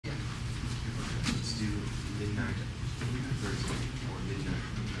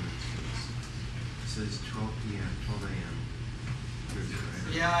12 p.m., 12 a.m.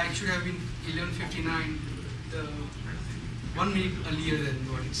 Right? Yeah, it should have been 11:59. The 1 minute earlier than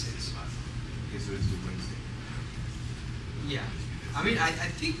what it says. Okay, so it's Wednesday. Yeah, I mean, I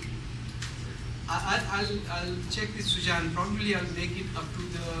think I'll check this, Sujan. Probably I'll make it up to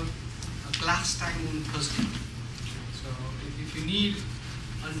the class time on Thursday. So if you need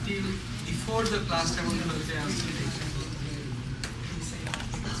until before the class time on Thursday, I'll see it.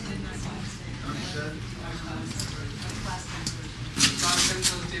 Class time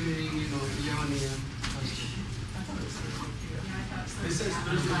Thursday meaning 11 a.m. Thursday.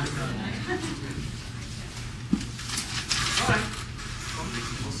 All right.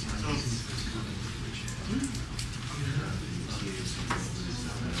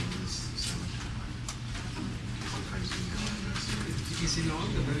 It's in all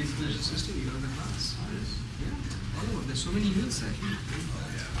the very information system, you know the class. Yeah. All over. There's so many units there.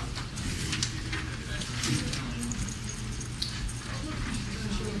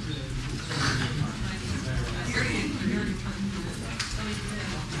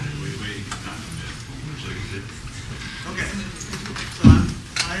 Okay, so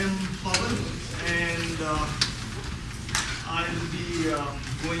I am Pawan, and I'll be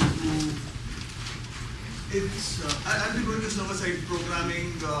going through. I'll be going to server-side programming,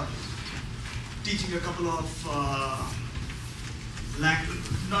 teaching a couple of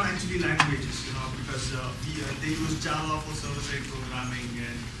not actually languages, because they use Java for server-side programming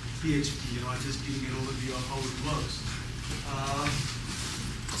and PHP. Just giving an overview of how it works.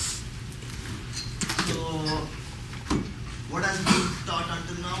 So, what has been taught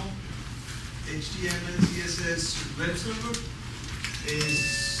until now? HTML, CSS, web server. Is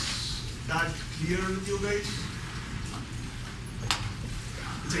that clear with you guys?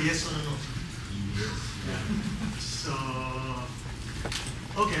 It's a yes or a no? Yes. So,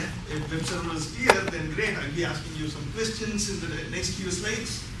 okay, if web server is clear, then great. I'll be asking you some questions in the next few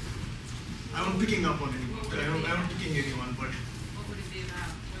slides. I'm not picking up on anyone. I'm not picking anyone, but. What would it be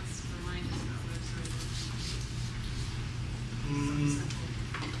about? What's the line about web server?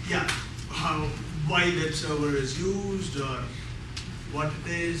 Yeah, why web server is used or what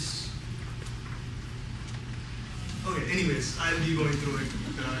it is. Okay, anyways, I'll be going through it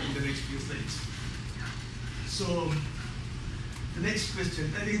in the next few slides. So, the next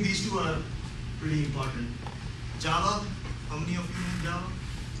question, I think these two are pretty important. Java, how many of you know Java?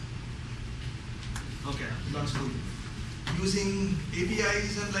 Okay, that's good. Using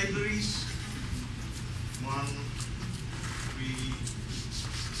APIs and libraries? 1, 3,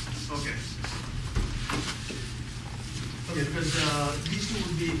 okay. Okay, because these two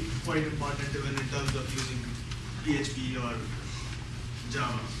would be quite important even in terms of using PHP or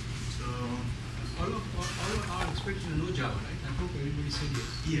Java. So, all are expected to know Java, right? I hope everybody said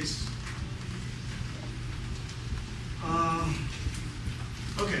yes. yes.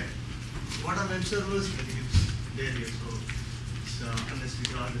 Okay, what are web servers? I think it's there here, so it's unnecessary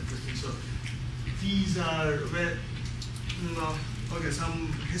to ask the question. So, these are okay,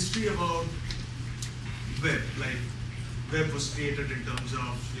 some history about web, like web was created in terms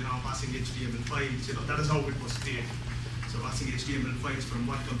of passing HTML files. That is how it was created. So passing HTML files from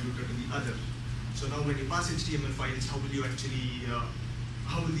one computer to the other. So now when you pass HTML files, how will you actually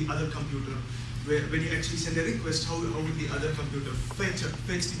how will the other computer, when you actually send a request, how will the other computer fetch the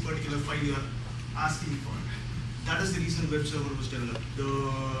particular file you are asking for? That is the reason web server was developed.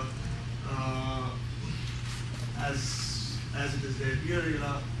 As it is there here,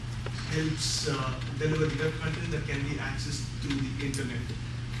 helps deliver the web content that can be accessed through the internet.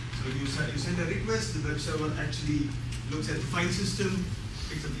 So you send a request, the web server actually looks at the file system,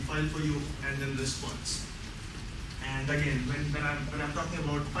 picks up the file for you, and then responds. And again, when I'm talking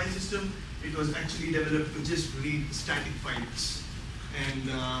about file system, it was actually developed to just read static files. And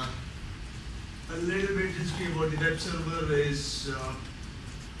a little bit history about the web server is,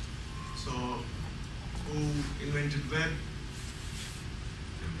 so who invented web?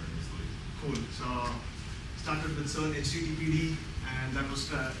 Cool. So started with CERN HTTPD, and that was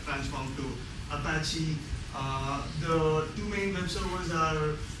transformed to Apache. The two main web servers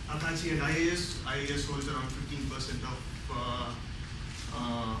are Apache and IIS. IIS holds around 15% of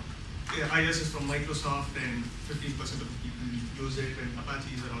IIS is from Microsoft, and 15% of the people use it, and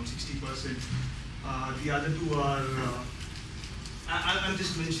Apache is around 60%. The other two are, I'm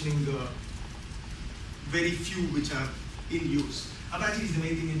just mentioning the very few which are in use. Apache is the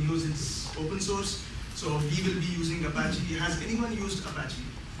main thing in use. It's open source, so we will be using Apache. Has anyone used Apache?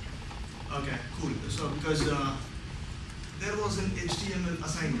 Okay, cool. So because there was an HTML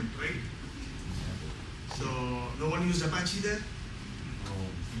assignment, right? So no one used Apache there? Oh,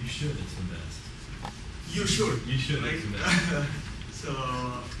 you should. It's the best. You should. You should right? do that. So,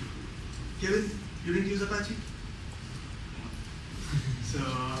 Kevin, you didn't use Apache? So,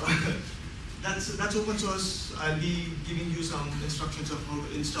 that's open source. I'll be giving you some instructions of how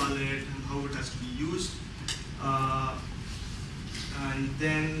to install it and how it has to be used. And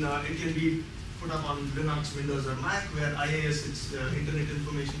then it can be put up on Linux, Windows, or Mac, where IIS, it's Internet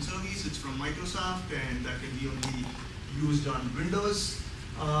Information Service. It's from Microsoft, and that can be only used on Windows.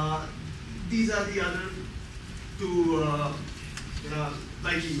 These are the other two,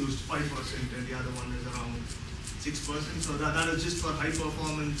 likely used, 5%, and the other one is around 6%. So that is just for high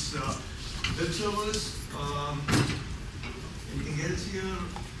performance web servers. Anything else here?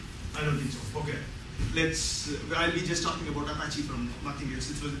 I don't think so. Okay. I'll be just talking about Apache from nothing else.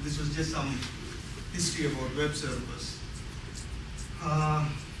 This was just some history about web servers.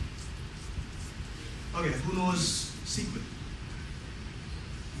 Okay, who knows SQL?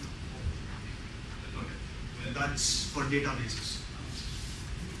 Okay, that's for databases.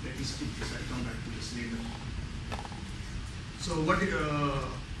 Let me skip this, I'll come back to this later. So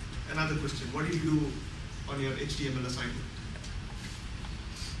another question, what did you do on your HTML assignment?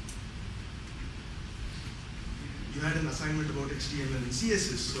 You had an assignment about HTML and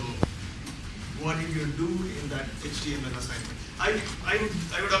CSS, so what did you do in that HTML assignment? I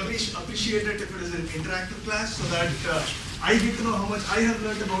would appreciate it if it is an interactive class, so that I get to know how much I have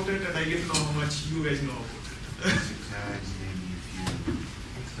learned about it, and I get to know how much you guys know about it. Tags, maybe a few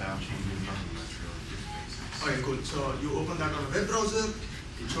style changes, nothing much really, just basics. Okay, cool. So you open that on a web browser,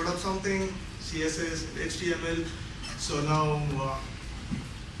 it showed up something, CSS, HTML. So now,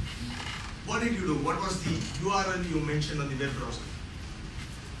 what did you do? What was the URL you mentioned on the web browser?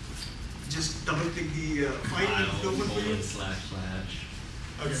 Just double click the file to open for you? //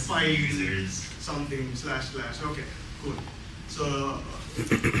 Okay, file, users. something, // okay, cool. So,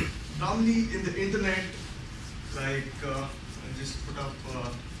 normally in the internet, like, I'll just put up,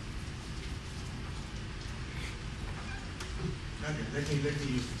 okay, let me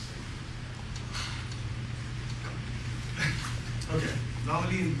use this. Okay,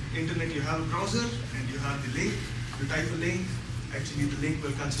 normally in internet you have a browser and you have the link, you type a link, actually the link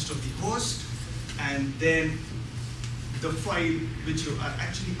will consist of the host and then the file which you are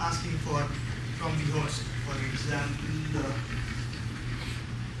actually asking for from the host. For example,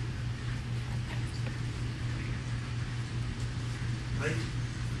 right?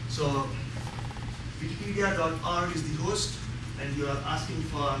 So wikipedia.org is the host and you are asking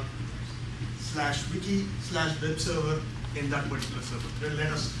for /wiki/web server in that particular server. Well,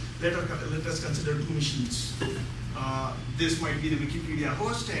 let us consider two machines. This might be the Wikipedia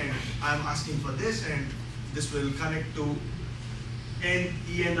host, and I'm asking for this, and this will connect to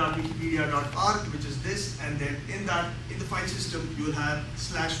en.wikipedia.org, which is this, and then in the file system you will have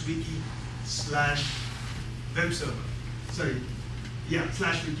 /wiki/web server. Sorry, yeah,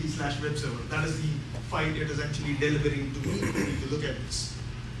 /wiki/web server. That is the file it is actually delivering to me. You need to look at this.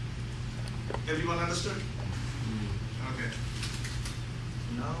 Everyone understood? Okay.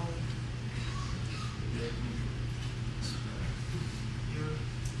 Now, let me here.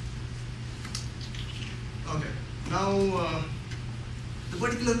 Okay. Now, the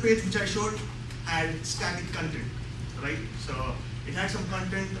particular page which I showed had static content, right? So it had some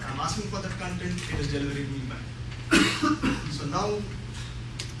content. I'm asking for that content. It is delivering me back. So now,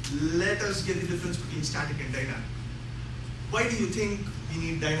 let us get the difference between static and dynamic. Why do you think we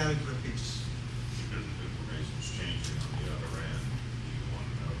need dynamic web pages? Because if information's changing on the other end,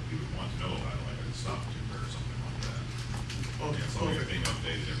 you would want to know about it, like a stop ticker or something like that. Okay, Yeah, something perfect. being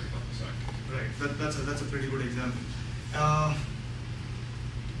updated every couple of seconds. Right, that's a pretty good example.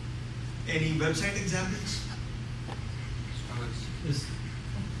 Any website examples?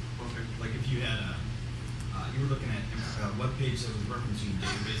 Perfect. Like if you had you were looking at a web page that was referencing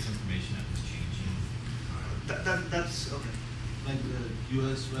database information that was changing. That's okay. Like the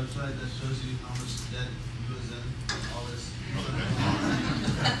US website that shows you how much debt US in, all this.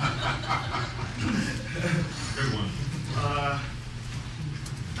 Good one.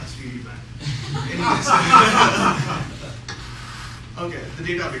 That's really bad. Anyways. Okay, the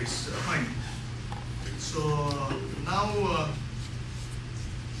database, fine. So now,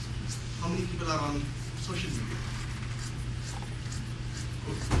 how many people are on social media?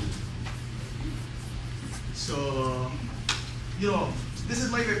 Cool. So, this is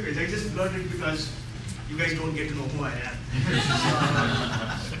my webpage. I just blurred it because you guys don't get to know who I am.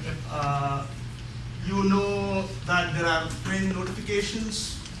 You know that there are friend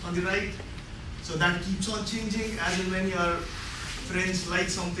notifications on the right. So that keeps on changing as and when your friends like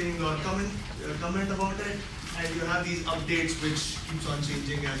something or comment about it. And you have these updates which keeps on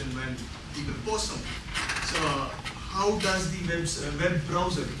changing as and when people post something. how does the web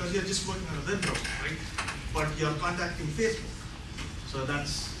browser, because you're just working on a web browser, right? But you're contacting Facebook. So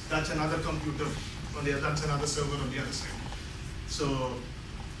that's another computer on the other, that's another server on the other side. So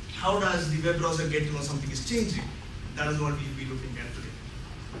how does the web browser get to know something is changing? That is what we'll be looking at today.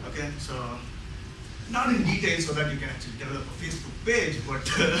 Okay, so not in detail so that you can actually develop a Facebook page, but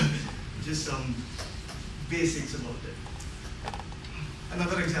just some basics about it.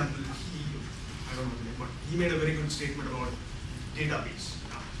 Another example, I don't know the name, but he made a very good statement about database.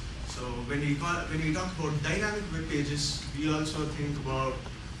 So when we talk about dynamic web pages, we also think about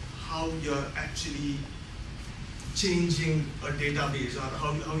how you're actually changing a database, or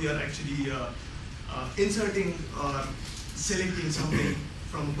how you're actually inserting or selecting something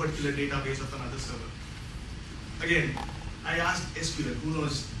from a particular database of another server. Again, I asked SQL, who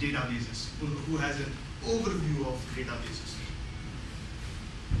knows databases, who has an overview of databases.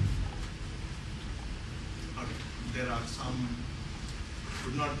 Okay, there are some who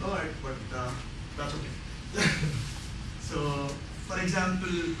would not know it, but that's okay. So, for example,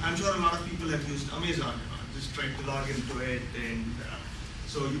 I'm sure a lot of people have used Amazon. Just trying to log into it, and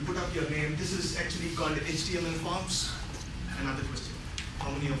so you put up your name. This is actually called HTML forms. Another question: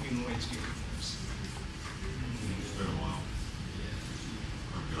 how many of you know HTML forms? It's been a while.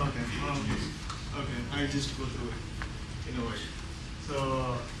 Okay. Okay. I just go through it in a way.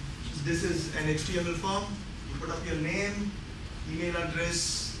 So this is an HTML form. You put up your name, email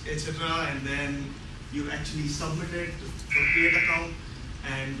address, etc., and then you actually submit it for create account,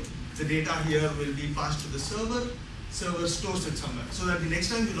 and the data here will be passed to the server. Server stores it somewhere, so that the next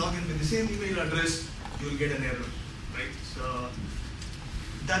time you log in with the same email address, you will get an error, right? So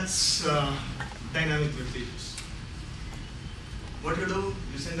that's dynamic web pages. What you do,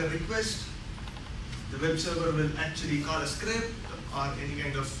 you send a request. The web server will actually call a script or any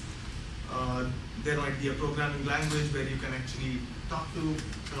kind of, there might be a programming language where you can actually talk to,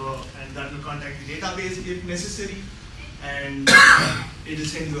 and that will contact the database if necessary, and it will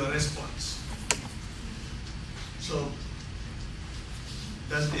send you a response. So,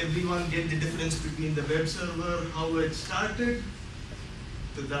 does everyone get the difference between the web server, how it started,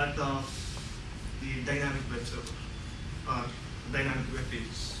 to that of the dynamic web server, or dynamic web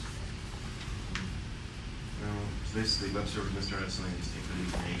pages? Well, so basically, web server can start out something, just take the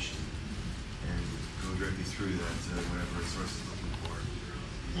information and go directly through that to whatever source is looking for.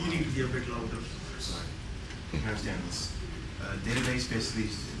 You need to be a bit louder. Sorry. I understand this. Database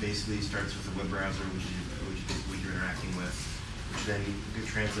basically starts with a web browser, which is basically what you're interacting with, which then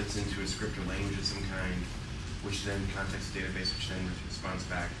translates into a script or language of some kind, which then contacts the database, which then responds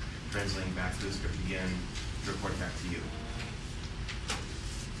back, translating back to the script again to report back to you.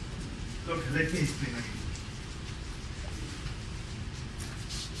 Okay, let me explain again.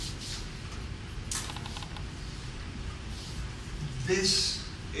 This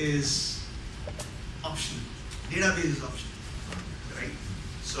is optional. Database is optional, right?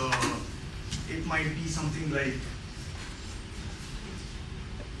 So it might be something like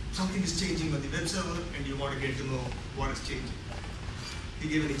something is changing on the web server and you want to get to know what is changing. He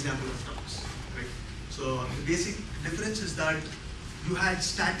gave an example of stocks, right? So the basic difference is that you had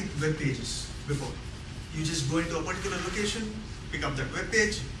static web pages before. You just go into a particular location, pick up that web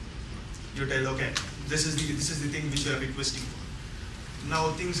page, you tell, okay, this is the thing which you are requesting for.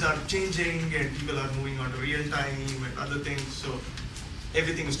 Now things are changing and people are moving on to real time and other things, so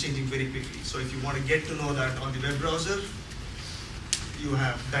everything is changing very quickly. So if you want to get to know that on the web browser, you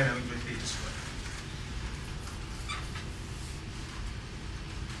have dynamic web pages for it.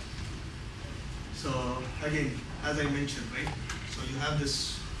 So again, as I mentioned, right? So you have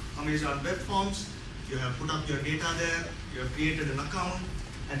this Amazon web forms, you have put up your data there, you have created an account,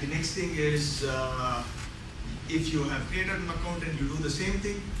 and the next thing is if you have created an account and you do the same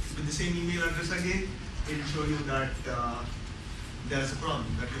thing with the same email address again, it will show you that there's a problem,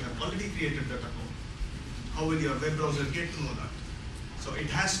 that you have already created that account. How will your web browser get to know that? So it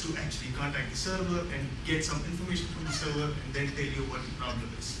has to actually contact the server and get some information from the server and then tell you what the problem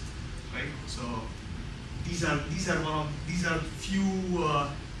is, right? So these are few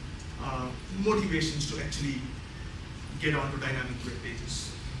motivations to actually get onto dynamic web pages.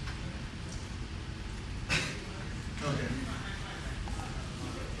 Okay.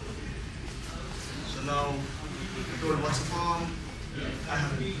 So now I told what's a form. I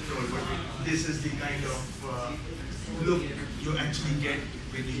haven't told, but this is the kind of look you actually get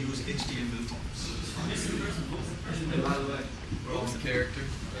when you use HTML forms. We're all in character.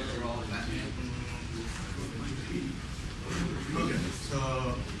 We're all Batman. Okay, so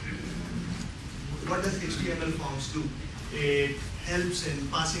what does HTML forms do? It helps in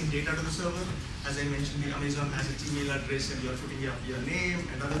passing data to the server. As I mentioned, the Amazon has its email address and you're putting up your name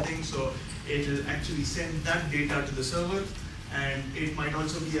and other things, so it will actually send that data to the server, and it might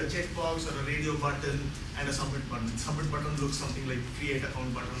also be a checkbox or a radio button and a submit button. Submit button looks something like create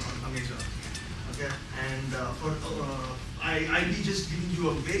account button on Amazon. Okay, and I'll be just giving you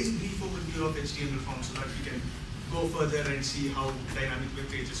a very brief overview of HTML forms so that we can go further and see how dynamic web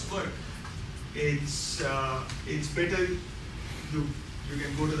pages work. It's better you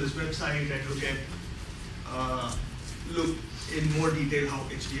can go to this website and look in more detail how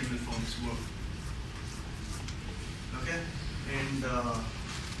HTML forms work. Okay, and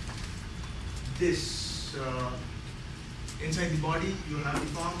this inside the body you have the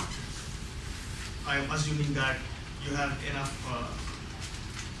form. I am assuming that you have enough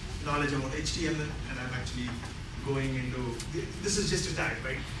knowledge about HTML, and I'm actually going into this is just a tag,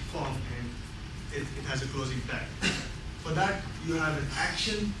 right? Form, and it has a closing tag. For that, you have an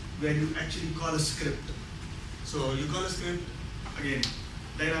action where you actually call a script. So you call a script, again,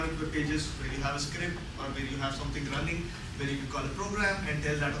 dynamic web pages where you have a script or where you have something running, where you can call a program and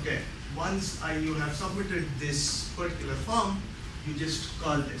tell that, okay, once you have submitted this particular form, you just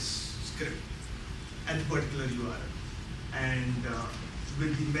call this script at a particular URL. And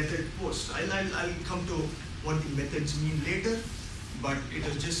with the method post, I'll come to what the methods mean later, but it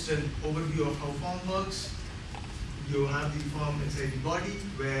is just an overview of how form works. You have the form inside the body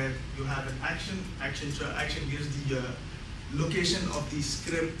where you have an action. Action gives the location of the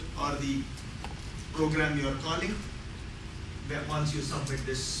script or the program you are calling where once you submit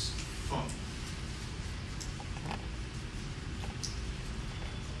this form.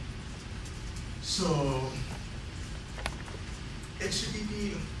 So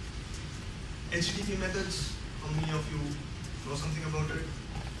HTTP methods, how many of you know something about it?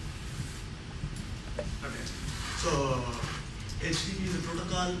 Okay. So HTTP is a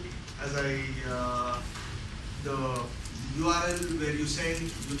protocol. As the URL where you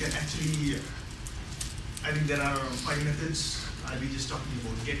send, you can actually, I think there are 5 methods. I'll be just talking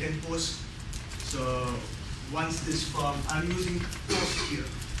about get and post. So once this form, I'm using post here.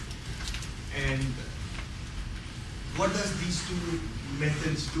 And what does these 2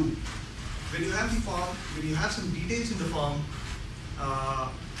 methods do? When you have the form, when you have some details in the form,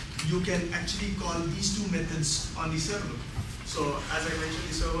 you can actually call these 2 methods on the server. So as I mentioned,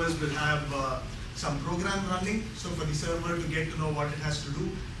 the servers will have some program running. So for the server to get to know what it has to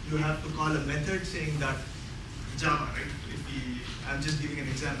do, you have to call a method saying that Java, right? I'm just giving an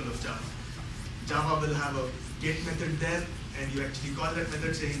example of Java. Java will have a get method there, and you actually call that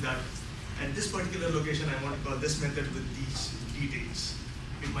method saying that at this particular location, I want to call this method with these details.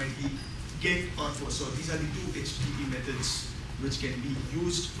 It might be get or post. So these are the 2 HTTP methods which can be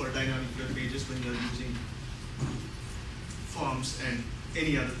used for dynamic web pages when you're using forms and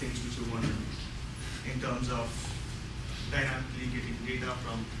any other things which you want to do in terms of dynamically getting data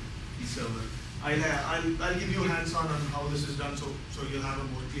from the server. I'll give you hands-on on how this is done, so you'll have a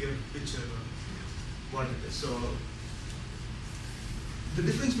more clear picture of what it is. So the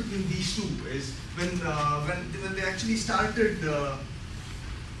difference between these 2 is when they actually started the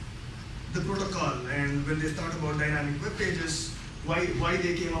protocol and when they thought about dynamic web pages, why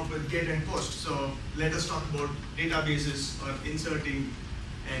they came up with get and post. So let us talk about databases or inserting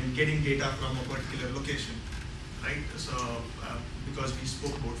and getting data from a particular location, right? So because we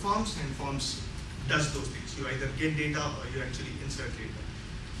spoke about forms, and forms does those things. You either get data or you actually insert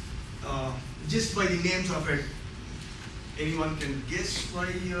data. Just by the names of it, anyone can guess why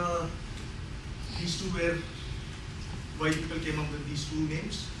why people came up with these 2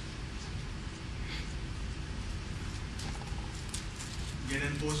 names? Get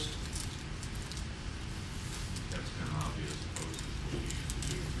and post. That's kind of obvious, opposed to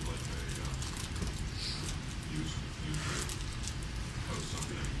what we used to do, like a user post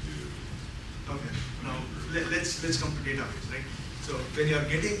something to. Okay. Now let's come to database, right? So when you're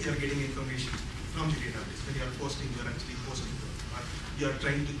getting information from the database. When you're posting, you're actually posting, or you're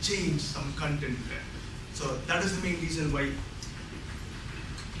trying to change some content there. So that is the main reason why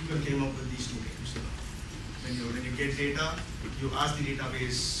people came up with these 2 names. When you get data, you ask the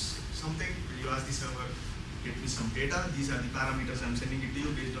database something, you ask the server, get me some data. These are the parameters I'm sending it to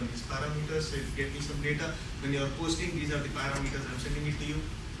you. Based on these parameters, say, get me some data. When you're posting, these are the parameters I'm sending it to you.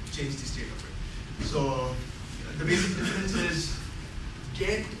 Change the state of it. So the basic difference is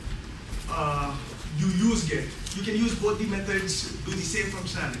get, you use get. You can use both the methods, do the same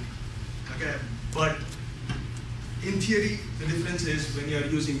functionality. Okay, but in theory, the difference is when you are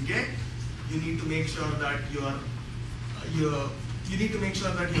using get, you need to make sure that you need to make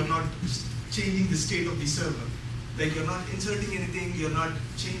sure that you're not changing the state of the server. Like you're not inserting anything, you're not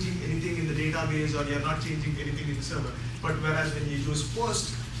changing anything in the database, or you're not changing anything in the server. But whereas when you use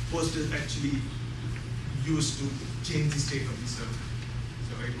post, post is actually used to change the state of the server.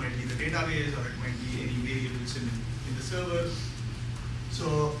 So it might be the database, or it might be any variables in the server.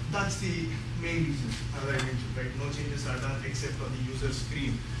 So that's the main reason, as I mentioned, right? No changes are done except on the user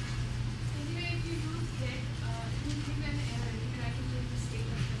screen. Anyway, if you use get, it will give an error. You try to change the state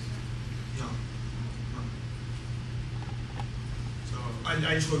of the server. No. No. So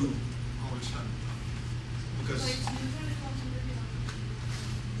I'll show you how it's done. So Because it's user responsibility on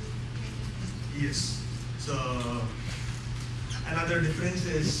the yes. So another difference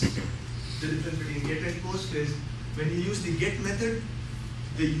is the difference between get and post is when you use the get method,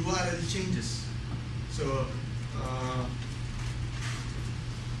 the URL changes. So I'll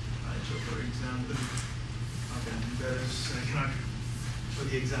show for example. Okay, I cannot show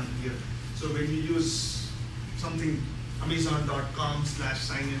the example here. So when you use something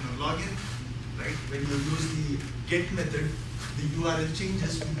Amazon.com/sign in or login, right? When you use the get method, the URL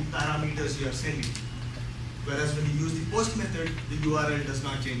changes with the parameters you are sending. Whereas when you use the post method, the URL does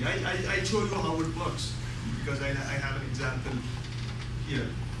not change. I'll show you how it works because I have an example here.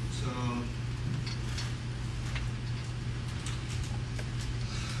 So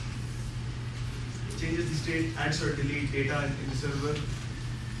changes the state, adds or delete data in the server.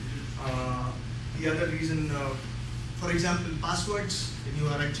 The other reason, for example, passwords. When you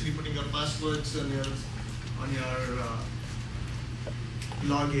are actually putting your passwords on your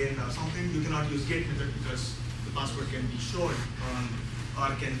login or something, you cannot use get method because the password can be shown or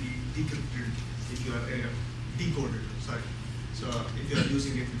can be decrypted if you are decoded. Sorry. So if you are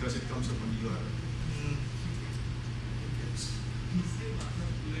using it because it comes up on the URL. Yes.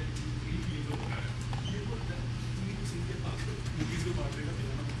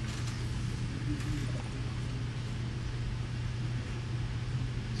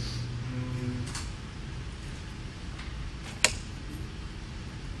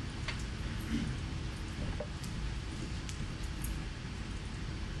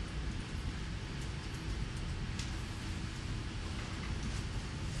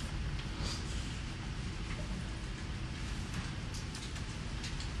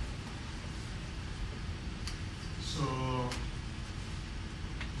 So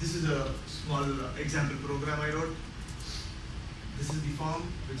this is a small example program I wrote. This is the form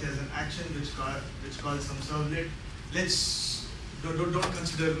which has an action which calls some servlet. Let's don't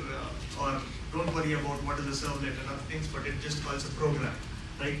consider or don't worry about what is a servlet and other things, but it just calls a program,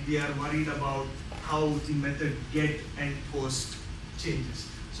 right? We are worried about how the method get and post changes.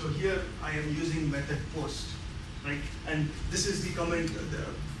 So here I am using method post, right? And this is the comment.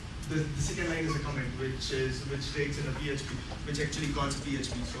 The second line is a comment which takes in a PHP, which actually calls a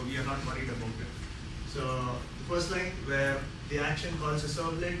PHP, so we are not worried about it. So the first line where the action calls a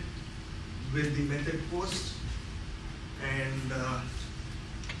servlet with the method post, and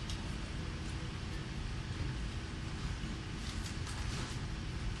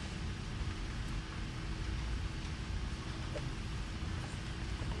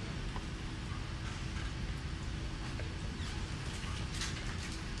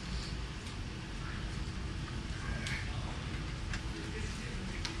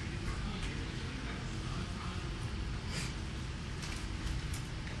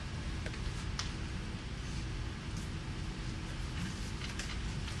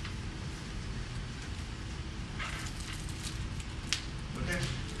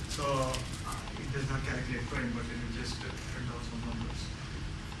so it does not calculate current, but it will just print out some numbers.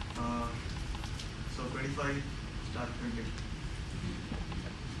 So 25, start printing.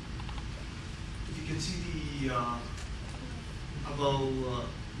 If you can see the above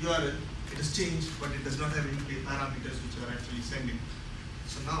URL, it has changed, but it does not have any parameters which are actually sending.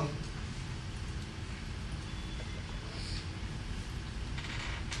 So now,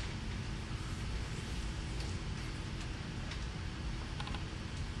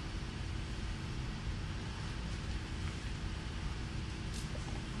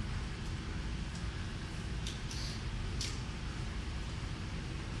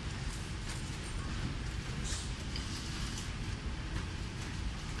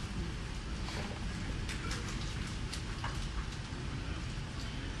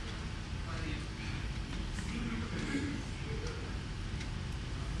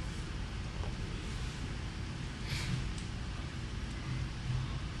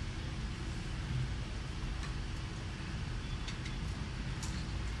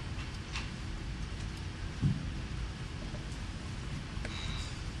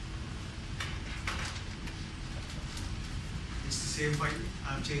 same file.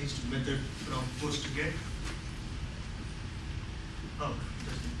 I've changed method from post to get. Oh,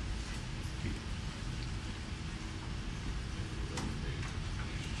 interesting.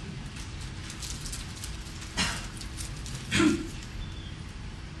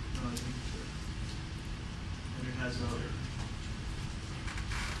 No, I think and it has a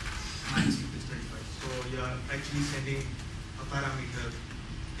max is 35. So you are actually sending a parameter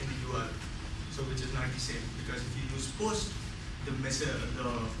in the URL, so which is not the same, because if you use post, the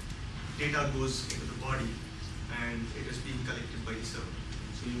data goes into the body and it is being collected by the server.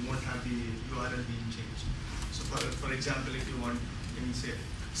 So you won't have the URL being changed. So for example, if you want, let me say,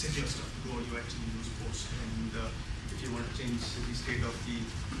 secure stuff to go, you actually use post. And if you want to change the state of the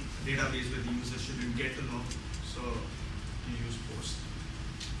database where the user shouldn't get to know, so you use post.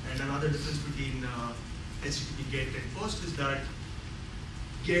 And another difference between HTTP GET and post is that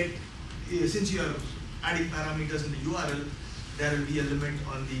GET, since you are adding parameters in the URL, there will be a limit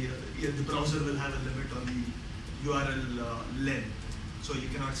on the browser will have a limit on the URL length. So you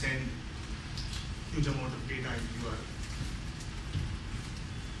cannot send huge amount of data in the URL.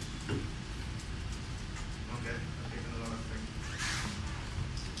 Okay, I've taken a lot of time.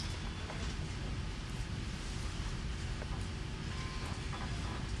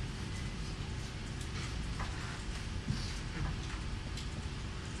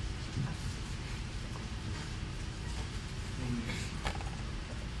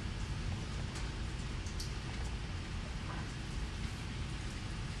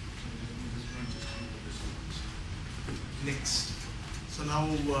 Next. So now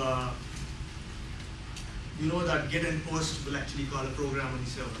you know that GET and POST will actually call a program on the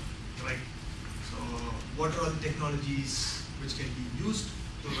server, right? So what are all the technologies which can be used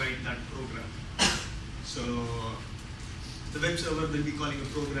to write that program? So the web server will be calling a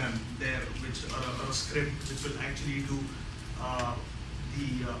program there, which or a script which will actually do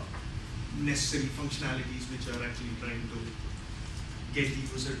the necessary functionalities which are actually trying to get the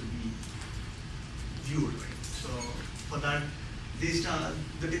user to be viewed, right? So for that, the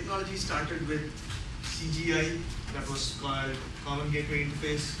technology started with CGI, that was called Common Gateway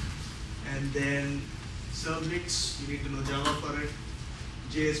Interface, and then servlets, you need to know Java for it,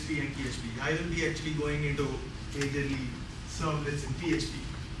 JSP and PHP. I will be actually going into majorly servlets and PHP.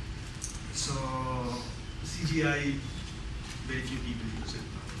 So CGI, very few people use it.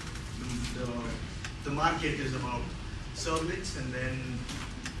 The market is about servlets and then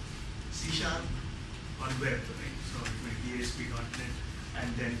C# on web, right? So it might be ASP.NET and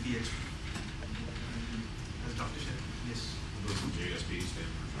then PHP. As Dr. said, yes. Those JSP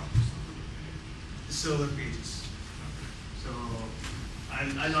stand for Java Server pages. So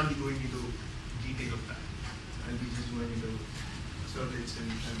I'll not be going into detail of that. I'll be just going into servlets and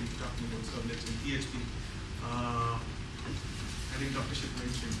I'll be talking about servlets and PHP. I think Dr. Ship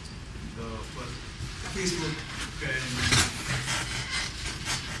mentioned for Facebook and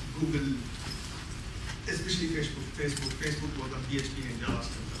Google, especially Facebook work on PHP and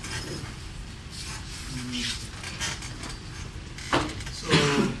JavaScript. So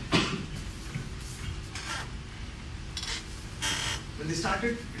when they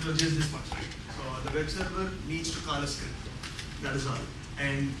started, it was just this much, right? So the web server needs to call a script. That is all.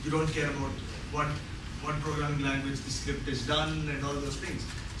 And you don't care about what programming language the script is done and all those things.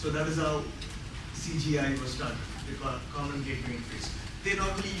 So that is how CGI was started. They call it Common Gateway Interface. They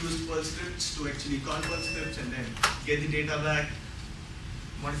normally use Perl scripts to actually call Perl scripts and then get the data back,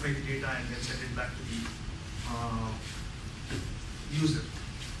 modify the data, and then send it back to the user.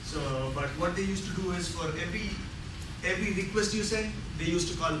 So, but what they used to do is for every request you send, they used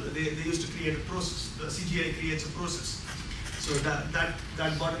to create a process. The CGI creates a process. So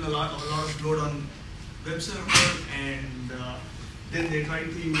that brought in a lot of load on web server, and then they tried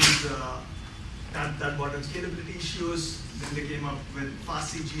to use that brought on scalability issues. Then they came up with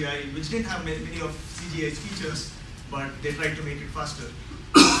fast CGI, which didn't have many of CGI's features, but they tried to make it faster.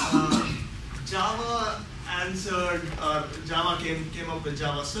 Java came up with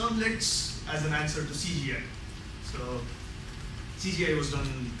Java servlets as an answer to CGI. So CGI was done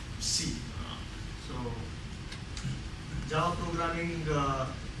in C. So Java programming,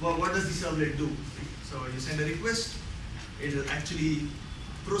 what does the servlet do? So you send a request, it will actually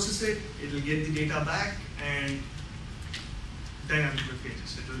process it, it will get the data back, and dynamic web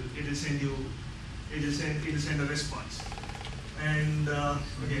pages. It will send a response. And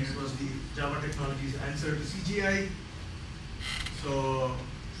again, it was the Java technology's answer to CGI. So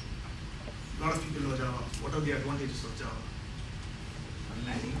a lot of people know Java. What are the advantages of Java?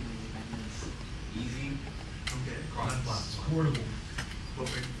 Easy. Okay. Portable.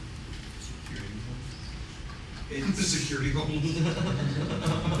 Perfect. The security goal.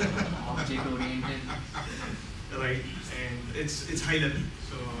 Object oriented. Right, and it's high level,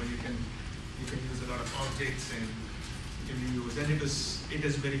 so you can use a lot of objects, and you can use, and it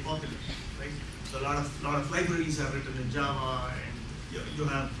is very popular, right? So a lot of libraries are written in Java, and you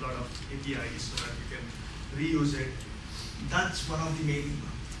have a lot of APIs so that you can reuse it. That's one of the main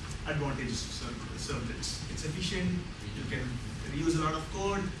advantages of servlets. It's efficient. You can reuse a lot of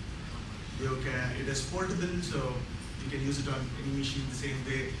code. It is portable, so you can use it on any machine the same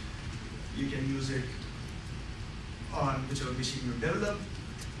way. You can use it on whichever machine you develop.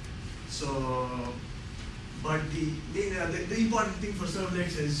 So, but the important thing for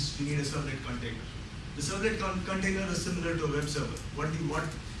servlets is you need a servlet container. The servlet container is similar to a web server. What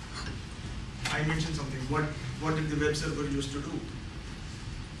I mentioned something. What did the web server used to do?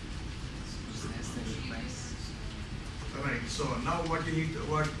 Right. So now what you need,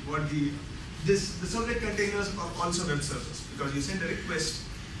 the servlet containers are also web servers, because you send a request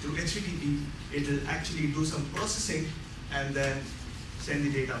through HTTP, it will actually do some processing and then send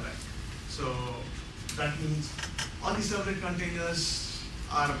the data back. So that means all the servlet containers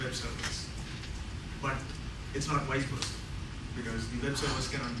are web servers, but it's not vice versa, because the web servers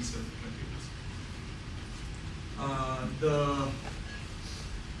cannot be servlet containers.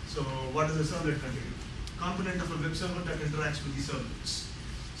 So what is a servlet container? Component of a web server that interacts with the servlets.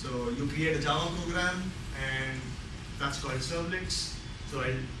 So you create a Java program, and that's called servlets. So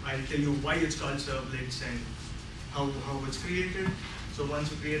I'll tell you why it's called servlets and how it's created. So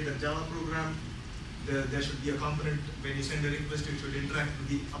once you create the Java program, there should be a component. When you send a request, it should interact with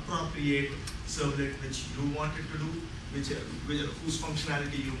the appropriate servlet which you want it to do, whose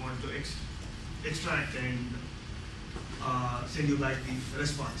functionality you want to extract and send you back the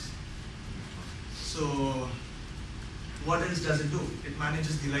response. So what else does it do? It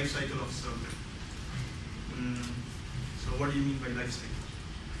manages the life cycle of a servlet. So what do you mean by life cycle?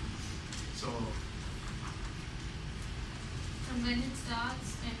 So From when it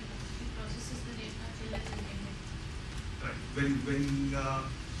starts and it processes the data till it's ended. right, when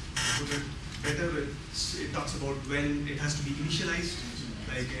put it better, it talks about when it has to be initialized,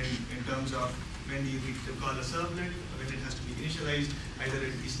 like in terms of when you need to call a servlet, when it has to be initialized, either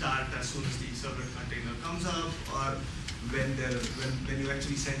it will start as soon as the servlet container comes up, or when you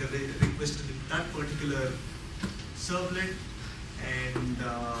actually send a request to that particular servlet, and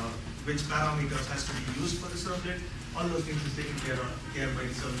which parameters has to be used for the servlet. All those things is taken care by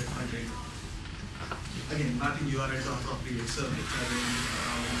the servlet container. Again, mapping URL to appropriate servlet.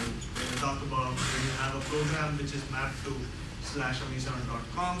 When you talk about when you have a program which is mapped to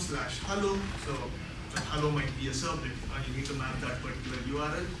 /amazon.com/hello, so hello might be a servlet, and you need to map that particular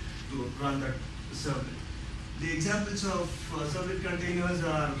URL to run that servlet. The examples of servlet containers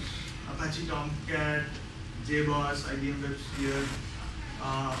are Apache Tomcat, JBoss, IBM WebSphere.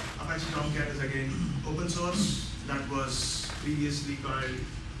 Apache Tomcat is again open source. That was previously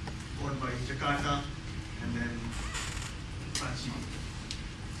owned by Jakarta, and then Apache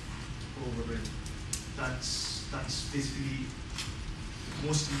over it. That's basically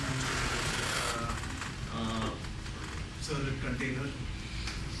mostly servlet container.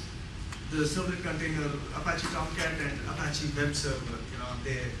 The servlet container, Apache Tomcat and Apache Web Server,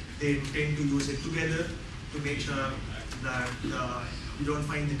 they tend to use it together to make sure that you don't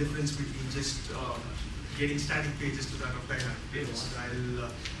find the difference between just getting static pages to that of dynamic pages.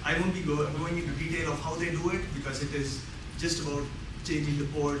 I won't be going into detail of how they do it, because it is just about changing the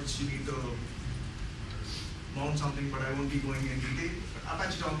ports. You need to mount something, but I won't be going in detail. But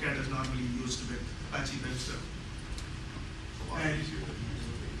Apache Tomcat is normally used with Apache Web Server. And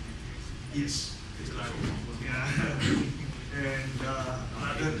yes, it's a lot. Yeah. And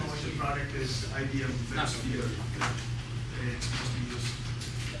another commercial product is IBM WebSphere. It's mostly used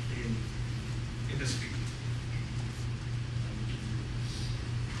in industry.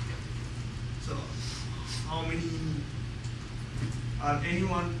 So, how many will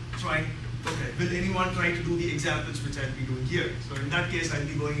anyone try to do the examples which I'll be doing here? So in that case, I'll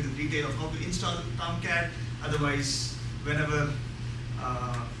be going into detail of how to install Tomcat. Otherwise, whenever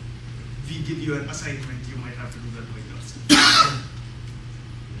we give you an assignment, you might have to do that by yourself.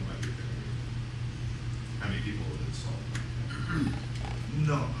 How many people would install?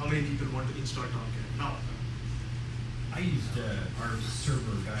 No, how many people want to install Tomcat? No. I used our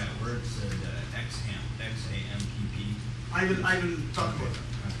server guy at work said XAMPP, XAMPP. I will talk about that.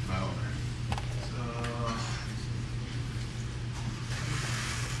 Oh,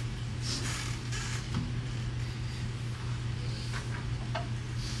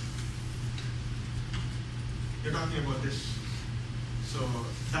 You're talking about this. So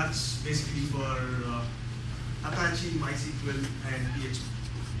that's basically for Apache, MySQL, and PHP.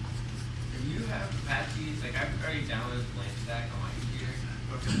 Do you have Apache? Like I've already downloaded Blanchstack on my computer.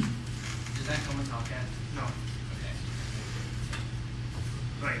 Okay. Does that come with Tomcat? No. Okay.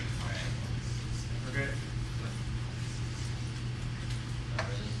 Right. Alright. Okay. Not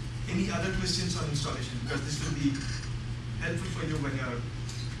really. Any other questions on installation? Because this will be helpful for you when you are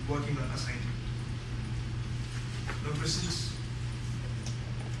working on assignment. No questions?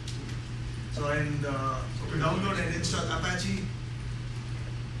 So, and to download and install Apache,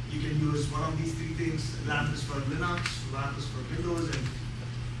 you can use one of these three things. LAMP is for Linux, LAMP is for Windows, and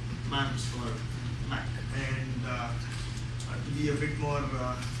MAMP is for Mac. And to be a bit more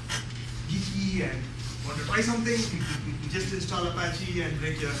geeky and want to try something, just install Apache and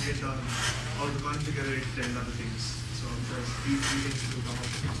break your head on how to configure it and other things. So there's these three things to come up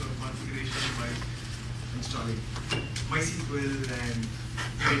with sort of configuration by installing MySQL and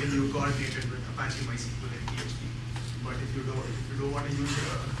getting you coordinated with Apache, MySQL, and PHP. But if you don't want to do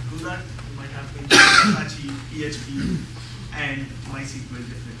that, you might have to install Apache, PHP, and MySQL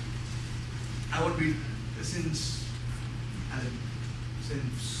definitely. I won't be since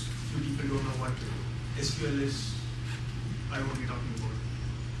few people don't know what SQL is, I won't be talking about it.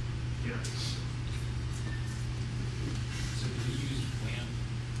 Yeah. So did you use WAMP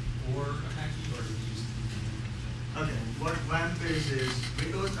or Apache, or did you use? Okay, what WAMP is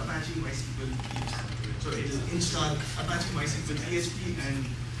Windows, Apache, MySQL, PHP. So it will install Apache, MySQL, PHP, and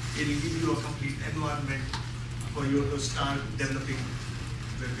it will give you a complete environment for you to start developing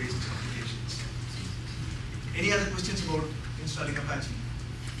web-based applications. Any other questions about installing Apache?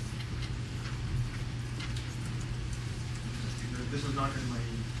 This was not in my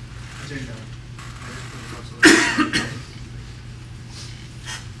agenda. I just put it also.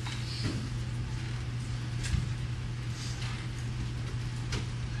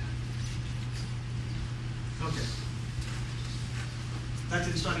 Okay. That's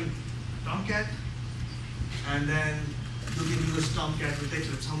installing Tomcat. And then you can use Tomcat with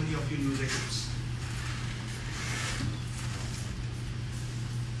Eclipse. How many of you use Eclipse?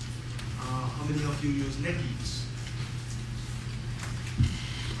 How many of you use NetBeans?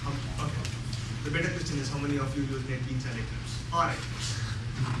 Okay. The better question is how many of you use NetBeans and Eclipse? Or Eclipse.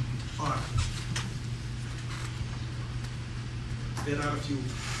 Or there are a few.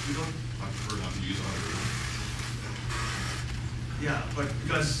 You don't? I prefer not to use either. Yeah, but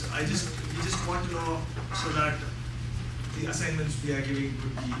because we just want to know so that the assignments we are giving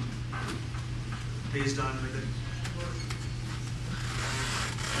would be based on whether.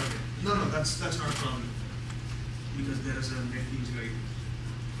 Okay. No, that's not a problem because there is a NetBeans guide.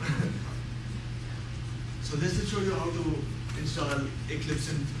 So this will show you how to install Eclipse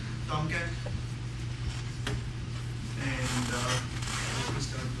in Tomcat. And let me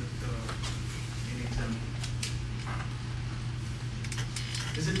start with an example.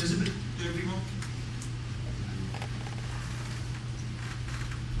 Is it visible to everyone?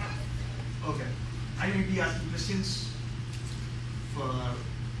 Okay. I may be asking questions for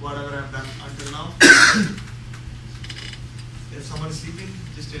whatever I've done until now. If someone is sleeping,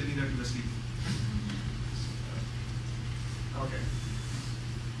 just tell me that you are sleeping. Okay.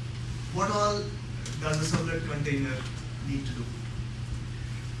 What all does a servlet container need to do?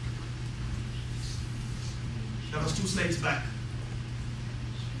 That was 2 slides back.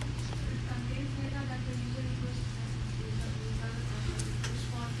 It contains data that the user requests and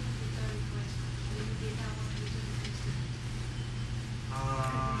responds to the request. The data about user request.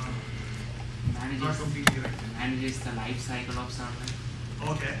 Not completely right. Manages the life cycle of servlet.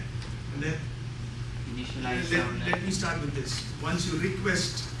 Okay. And then Initialize servlet. let me start with this. Once you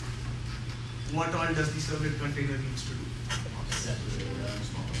request, what all does the servlet container needs to do? Process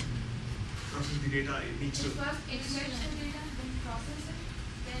the data it needs to. It first injects the data, then process it,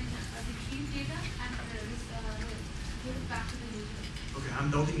 then retrieve data and give it back to the user. Okay, I'm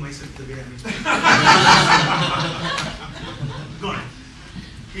doubting myself the way I'm explaining. Got it.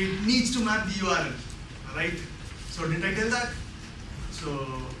 It needs to map the URL, right? So did I tell that? So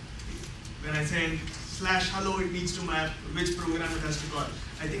when I send /hello, it needs to map which program it has to call.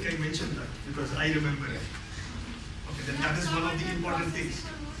 I think I mentioned that because I remember it. Okay, then that is one of the important things.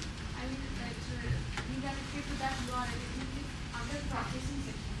 I mean, redirected to that URL, it will be under processing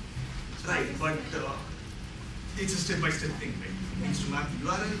section. Right, but it's a step-by-step thing, right? It needs to map the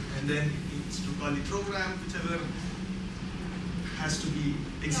URL and then it needs to call the program, whichever has to be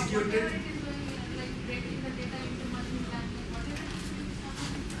executed. Whatever it is doing, like breaking the data into multiple lines, whatever it is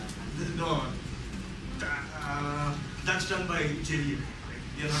happening. No, that's done by JVM. Right?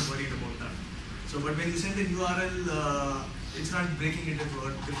 We are not worried about that. So, but when you send a URL, it's not breaking it into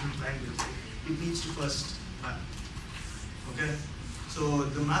a different language. It needs to first map. Okay. So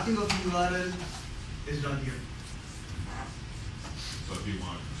the mapping of the URL is done here. So if you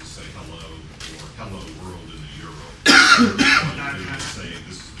want to just say hello or hello world in the URL, all you do is say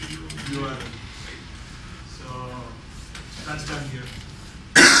this is the URL. URL. So that's done here.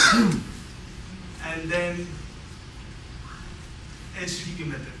 And then HTTP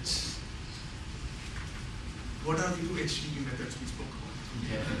methods. What are the two HTTP methods we spoke about?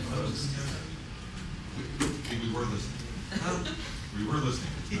 We were listening. Huh? We were listening.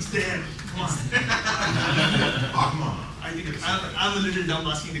 It's there. Come on. Oh, come on. I think I'm a little dumb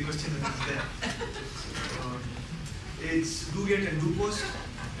asking the question, but it's there. It's do get and do post,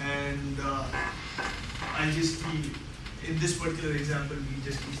 and I'll just be in this particular example. We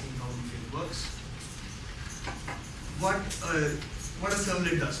just be seeing how it works. What a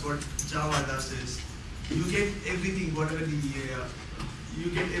servlet does, what Java does is you get everything, whatever the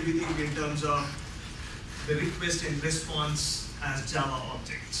you get everything in terms of the request and response as Java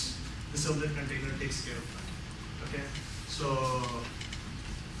objects. The servlet container takes care of that. Okay, so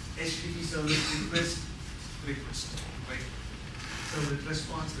HTTP servlet request, right? Servlet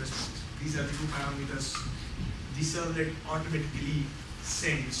response. These are the two parameters the servlet automatically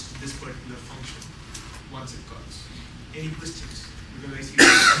sends to this particular function once it calls. Any questions? Because I see.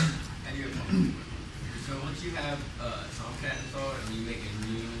 So once you have Tomcat installed and you make a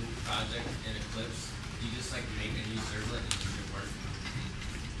new project in Eclipse, you just like make a new servlet and use it work?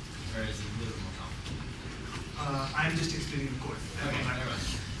 Or is it a little more complicated? I'm just explaining the code. Okay, never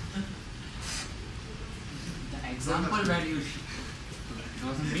mind. The example where you it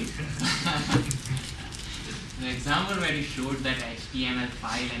wasn't me. The example where you showed that HTML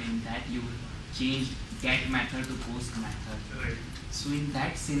file and in that you changed get method to post method. Right. So in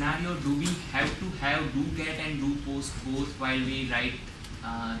that scenario, do we have to have do get and do post both while we write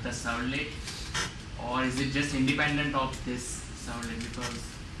the servlet, or is it just independent of this servlet? Because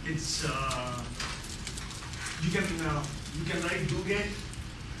It's you can write do get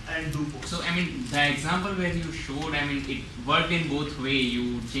and do post. so I mean the example where you showed, I mean it worked in both way.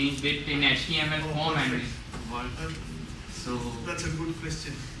 You changed it in HTML form and it worked. So That's a good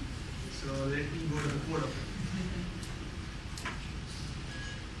question. So let me go to the code of it.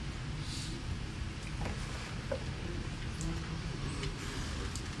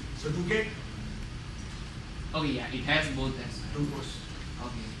 So to get okay, yeah, it has both as well. do post,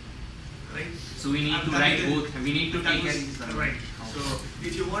 Okay. right? So we need I've to done write it. both. We need to That take was- care of this. Right. So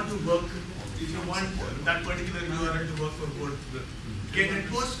if you want to work, if you want that particular URL to work for both get and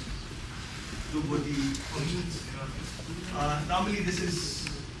post, do both the functions. Normally this is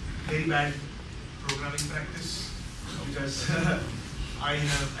very bad programming practice because I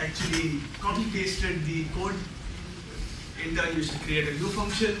have actually copy pasted the code. In turn, you should create a new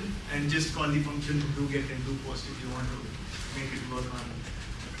function and just call the function do get and do post if you want to make it work on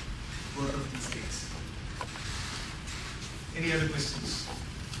both of these things. Any other questions?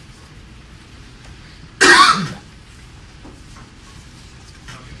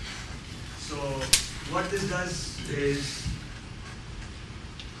 Okay. So what this does is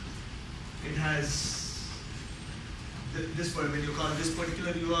it has this part when you call this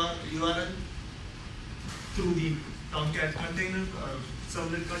particular URL through the Tomcat container or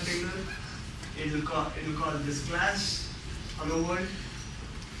servlet container, it will call this class hello world,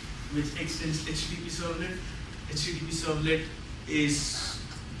 which extends HTTP servlet. HTTP servlet is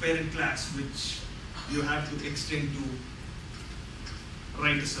parent class which you have to extend to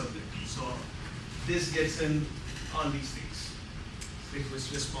write a servlet. So this gets in all these things,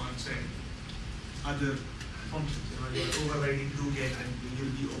 request, response, and other functions. You're overriding do get and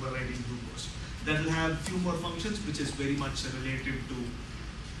you'll be overriding do post. That will have few more functions which is very much related to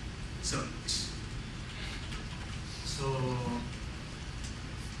servlets. So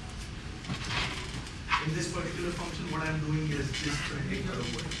in this particular function, what I'm doing is just printing hello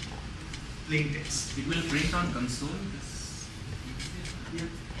world, plain text. It will print on console.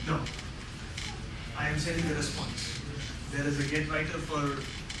 No, I am sending the response. There is a get writer for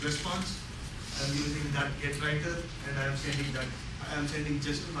response. I'm using that get writer, and I am sending that. I am sending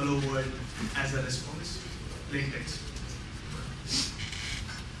just hello world as a response, plain text,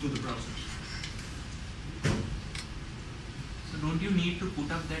 to the browser. So don't you need to put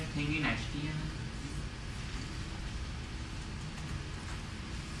up that thing in HTML?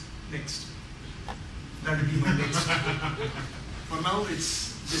 Next. That will be my next. For now,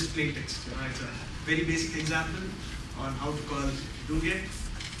 it's just plain text. It's a very basic example on how to call do get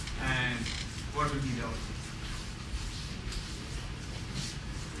and what will be the output.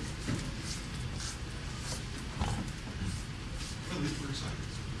 Well, this works out.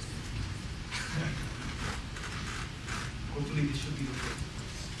 Hopefully, this should be the code.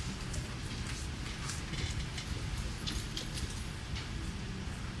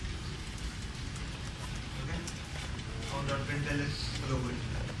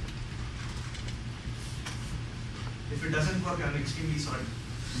 Okay, I'm extremely sorry.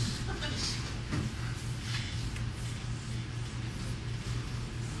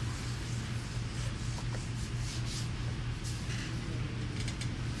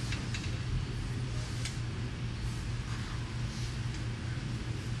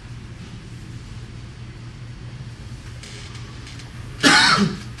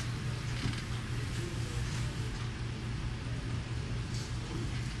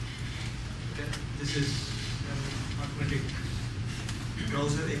 Okay, this is an automatic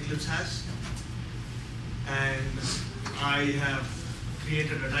browser Eclipse has, and I have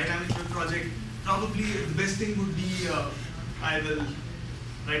created a dynamic web project. Probably the best thing would be I will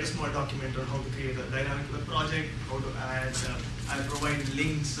write a small document on how to create a dynamic web project, how to add, I'll provide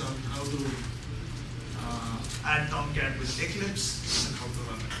links on how to add Tomcat with Eclipse and how to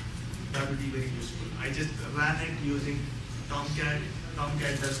run it. That would be very useful. I just ran it using Tomcat.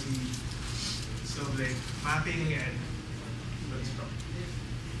 Tomcat does the servlet mapping and that's it.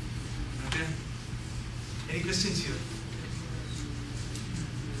 Okay. Any questions here?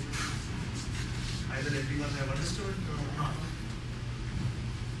 Either everyone have understood or not.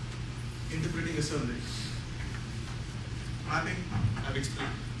 Interpreting a servlet. Mapping, I've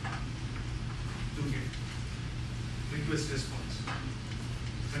explained. Toolkit. Request response.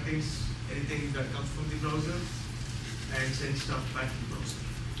 Contains anything that comes from the browser and sends stuff back to the browser.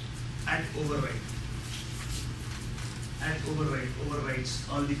 Add override. Add override overrides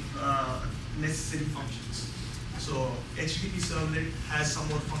all the necessary functions. So HTTP servlet has some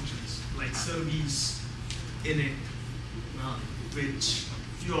more functions like service, init, which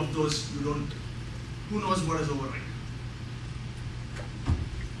few of those you don't. Who knows what is override?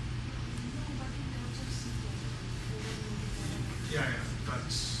 Yeah,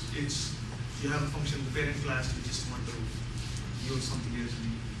 that's it's. You have a function in the parent class. You just want to use something else.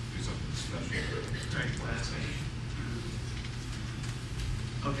 Do something special. Right, that's right.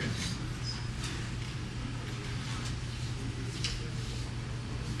 Okay.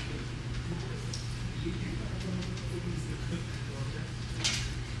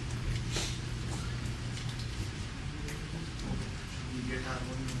 We get our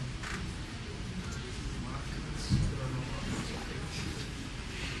own markers.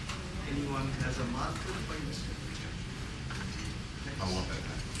 Anyone has a marker by mistake? I want that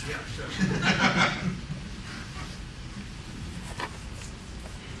back. Yeah, sure.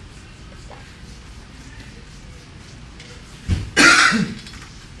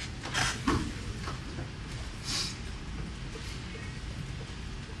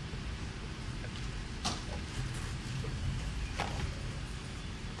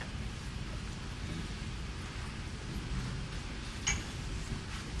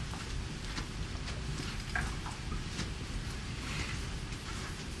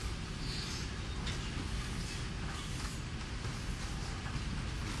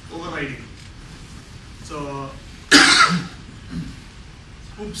 Overriding. So,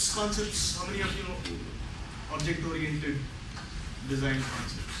 OOPS concepts, how many of you know object-oriented design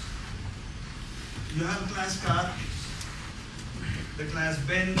concepts? You have a class car, the class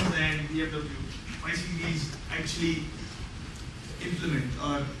Benz and BMW. I see these actually implement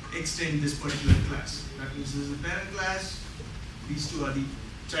or extend this particular class. That means this is the parent class, these two are the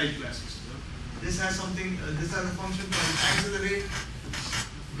child classes. This has something, this has a function called accelerate,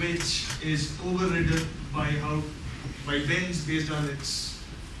 which is overridden by Benz based on its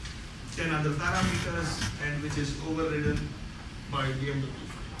 10 other parameters, and which is overridden by BMW.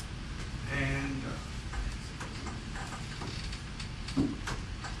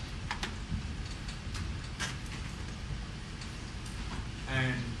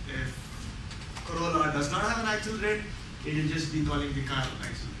 And if Corolla does not have an accelerate, it will just be calling the car an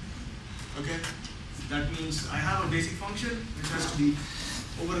accelerate. Okay? That means I have a basic function which has to be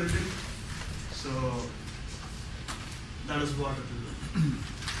overridden. So that is what it is.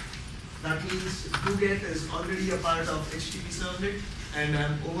 That means DoGet is already a part of HTTP servlet, and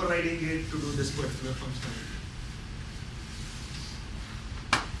I'm overriding it to do this particular functionality.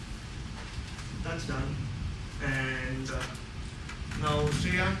 That's done. And now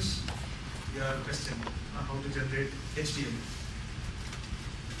Shreyans, your question on how to generate HTML.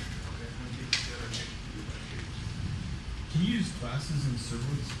 Okay, I'm clicking here again. Can you use classes and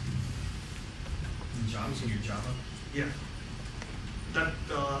servlets in Java, in your Java? Yeah.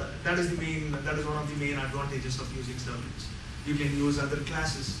 That is one of the main advantages of using servlets. You can use other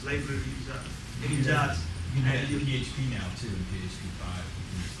classes, libraries, any jars. You can and add you- PHP now too, in PHP 5, you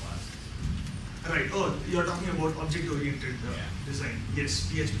can use classes. Right. Oh, you're talking about object-oriented Yeah. design. Yes,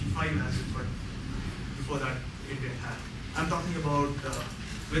 PHP 5 has it, but before that, it didn't have. I'm talking about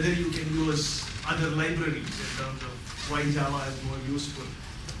whether you can use other libraries in terms of why Java is more useful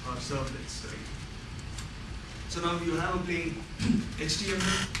or servlets, right? So now you have a plain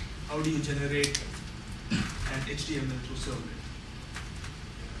HTML. How do you generate an HTML through servlet?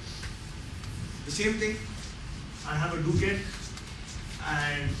 The same thing. I have a doGet,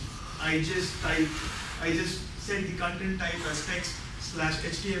 and I just set the content type as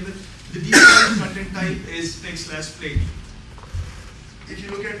text/HTML. The default content type is text/plain. If you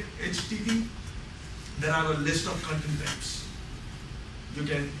look at HTTP, there are a list of content types. You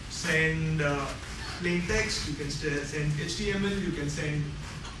can send plain text, you can send HTML, you can send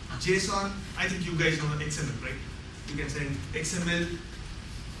JSON. I think you guys know XML, right? You can send XML,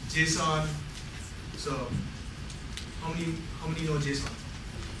 JSON. So how many know JSON?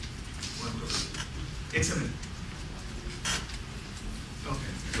 1, 2. XML.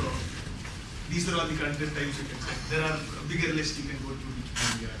 Okay, so these are all the content types you can send. There are a bigger list, you can go through each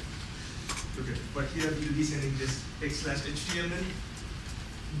one here. Okay, but here we'll be sending this text/HTML,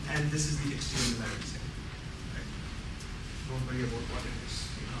 and this is the HTML I will be sending. Right? Don't worry about what it is.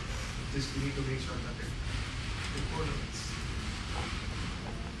 Just we need to make sure that it correlates.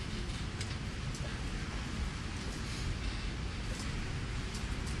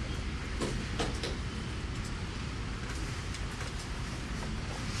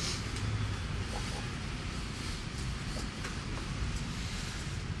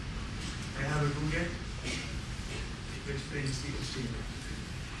 I have a doGet which prints the HTML.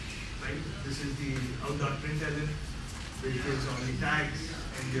 Right? This is the out.println, which gives all the tags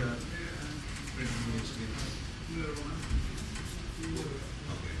and your printing the HTML.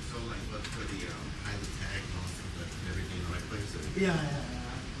 Okay, so like let's put the hide the tag and all that, everything in the right place. Yeah.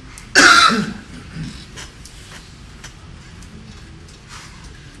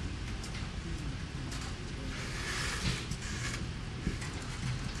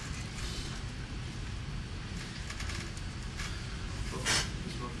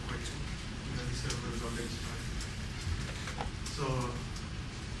 So,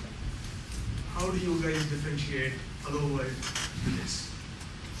 how do you guys differentiate otherwise this?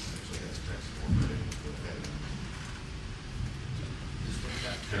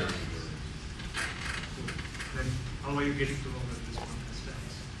 Then how are you getting to know that this one has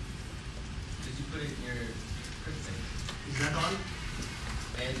tags? Did you put it in your script thing? Is that all?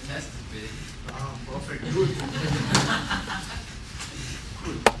 And test is big. Ah, perfect. Good.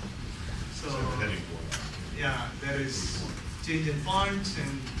 Cool. So, yeah, there is change in fonts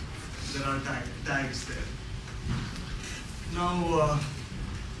and there are tags there. Now,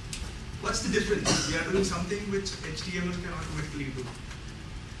 what's the difference? We are doing something which HTML can automatically do.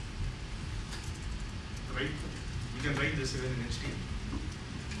 Right? You can write this even in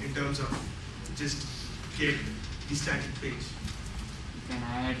HTML in terms of just get the static page. You can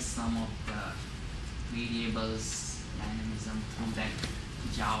add some of the variables dynamism through that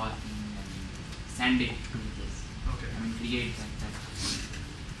Java thing and send it to this. Okay. I mean, create that.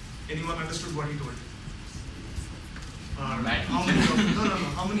 Anyone understood what he told? Right. How many of, no.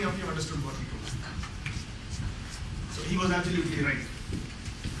 How many of you understood what he told? So he was absolutely right.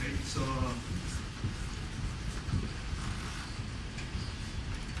 Right. So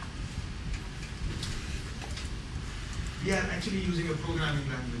we are actually using a programming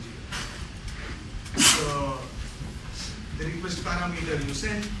language here. So the request parameter you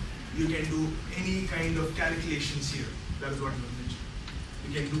send, you can do any kind of calculations here. That is what you mentioned.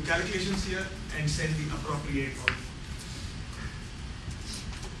 You can do calculations here and send the appropriate output.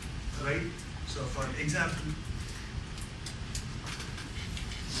 Right? So for example,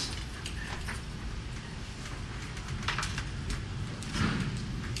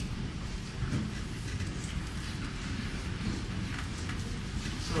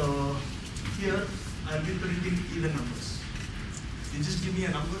 so here I'll be printing even numbers. You just give me a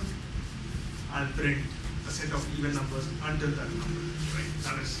number, I'll print a set of even numbers until that number. Right?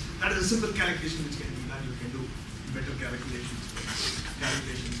 That is a simple calculation which can be done. You can do better calculations.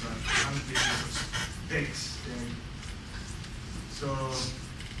 Calculations are annotations, text, and so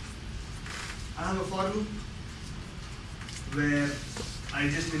I have a for loop where I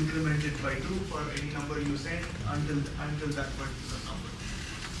just increment it by 2 for any number you send until that particular number.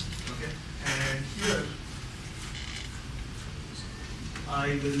 Okay, and here I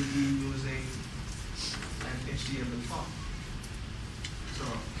will be using an HTML form. So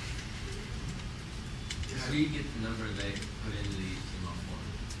we get the number they put into the HTML form.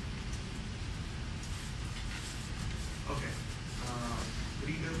 Okay.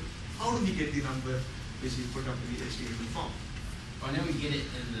 Reader, how do we get the number which we put up in the HTML form? Well, I know we get it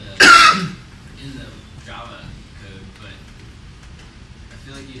in the Java code, but I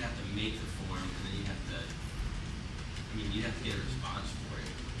feel like you have to make the form and then you have to I mean, you'd have to get a response for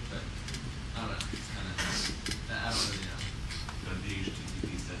it, but I don't know. It's kind of I don't really know. The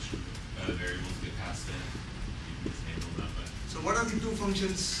HTTP session variables get passed in. You can just handle that way. So what are the two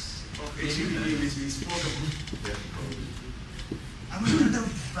functions of HTTP which we spoke about? Yeah. I'm not a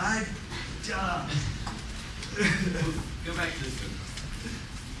bad job. Go back to this one.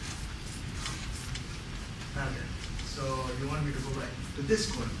 Okay. So you want me to go back to this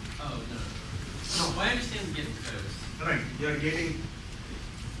code? Oh, no. No, well, I understand getting codes. Right. You're getting,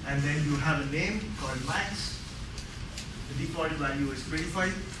 and then you have a name called max. The default value is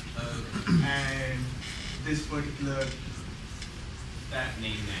 25, Okay. and this particular That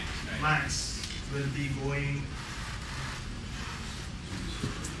name max, right? max will be going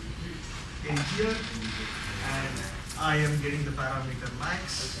in here, and I am getting the parameter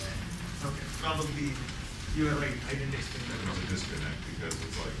max. Okay, probably you are right. I didn't explain that. There's a properly. disconnect because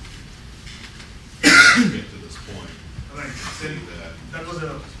it's like, get to this point, Right. see Then that, that was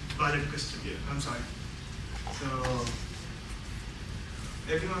a valid question. Yeah. I'm sorry. So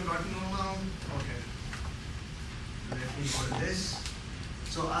everyone got to know now? Okay. Let me go to this.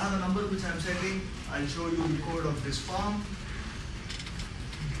 So I have a number which I'm sending. I'll show you the code of this form.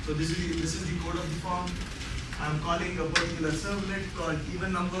 So this is the code of the form. I'm calling a particular servlet called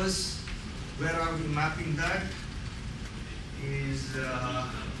even numbers. Where are we mapping that? Is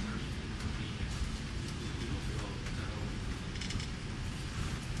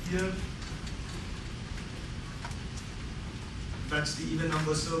here. That's the even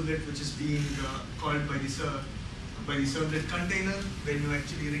number servlet which is being called by the servlet container when you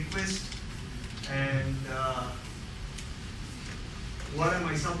actually request. And what am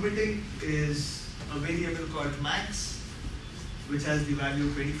I submitting is a variable called max, which has the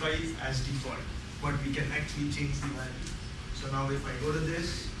value 25 as default, but we can actually change the value. So now if I go to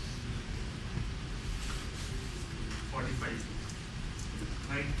this, 45,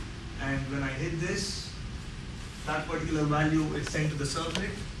 right? And when I hit this, that particular value is sent to the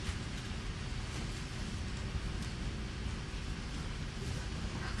servlet.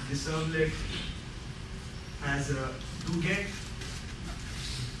 The servlet has a doGet.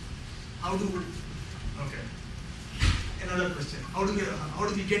 Okay. Another question. How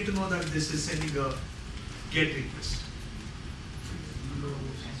do we get to know that this is sending a GET request?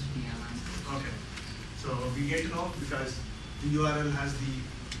 Okay. So we get to know because the URL has the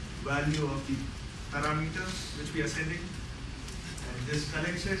value of the parameter which we are sending, and this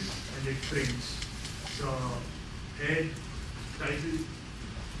collects it and it prints. So head, title,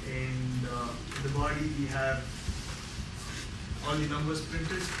 and in the body we have all the numbers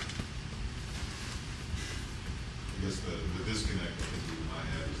printed. I guess the disconnect I think we might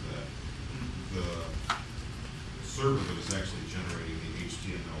have is that the server that is actually generating the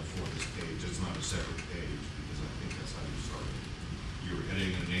HTML for this page, it's not a separate page, because I think that's how you started. You were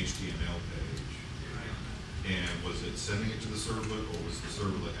editing an HTML page, and was it sending it to the servlet, or was the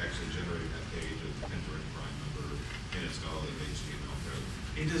servlet actually generating that page and entering prime number, and it's got all the HTML code?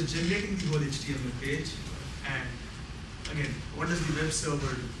 It is generating the whole HTML page, and again, what does the web server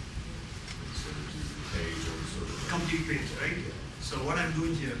do? Page or the servlet. Complete page, right? So what I'm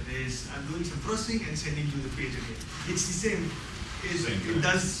doing here is I'm doing some processing and sending you the page again. It's the same. Same It thing.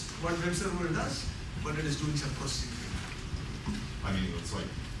 does what web server does, but it is doing some processing. I mean, it's like,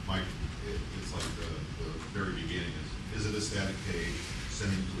 it's like the very beginning is it a static page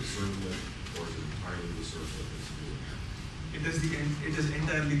sending to the servlet, or is it entirely the servlet that's doing it? It is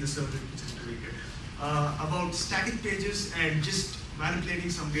entirely the servlet which is doing it. About static pages and just manipulating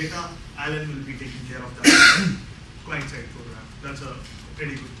some data, Alan will be taking care of that client-side program. That's a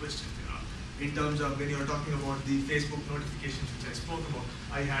pretty good question. In terms of when you're talking about the Facebook notifications which I spoke about,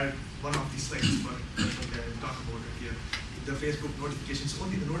 I had one of these slides, but I will talk about it here. The Facebook notifications,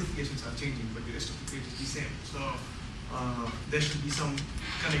 only the notifications are changing, but the rest of the page is the same. So there should be some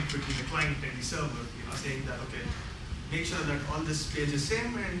connect between the client and the server, saying that, okay, make sure that all this page is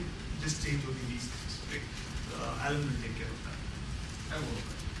same and just change only these things, right? Alan will take care of that. I will.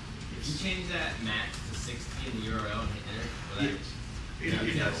 If you Yes. change that max to 60 in the URL and hit enter, will that Yes. Yeah,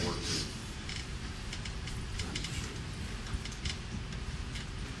 It that'll does. work too.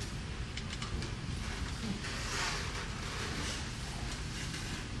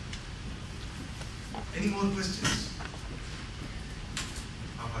 Any more questions?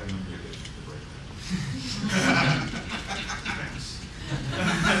 How high number is it to break Thanks.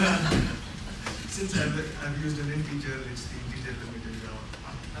 Since I've used an integer, it's the integer limited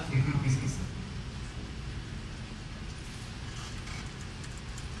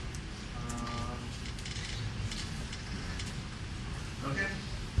okay.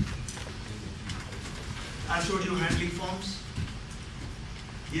 I showed you handling form.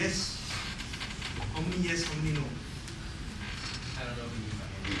 Yes? How many yes, how many no? I don't know what you mean by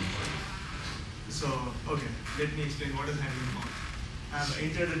handling form. So, okay, let me explain what is handling form. I have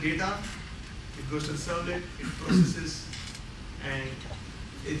entered the data, it goes to the servlet, it processes, and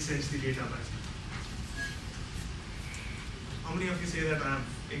it sends the data back. How many of you say that I have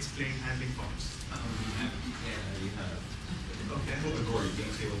explained handling forms? Yeah, you have. Okay. More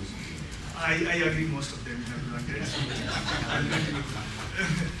details. I agree most of them have not yet. I'll continue.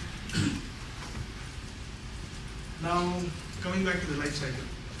 Now, coming back to the life cycle.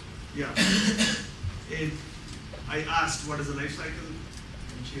 Yeah. I asked what is the life cycle,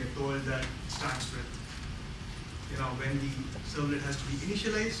 and she had told that it starts with, when the servlet has to be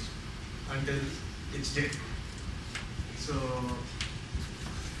initialized until it's dead. So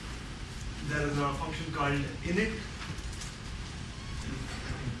there is a function called init.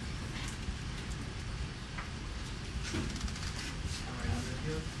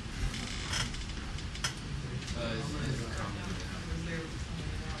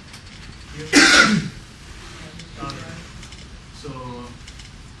 So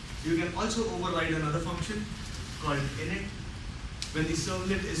you can also override another function called init when the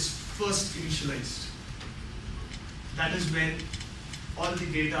servlet is first initialized. That is when all the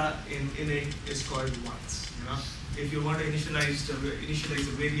data in init is called once. If you want to initialize a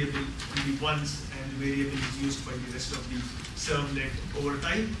variable, it will be once, and the variable is used by the rest of the servlet over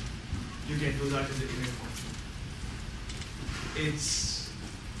time. You can do that in the init function.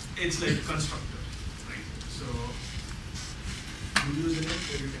 It's like a constructor, right? So you use init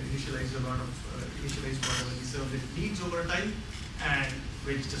where you can initialize initialize whatever the servlet needs over time, and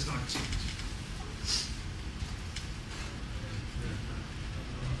which does not change.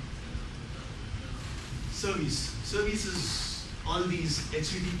 Service is all these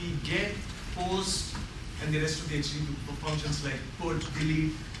HTTP get, post, and the rest of the HTTP functions like put,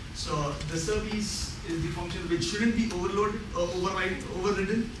 delete. So the service is the function which shouldn't be overloaded or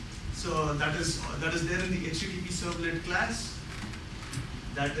overridden. So that is there in the HTTP servlet class.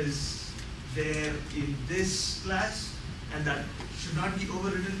 That is there in this class, and that should not be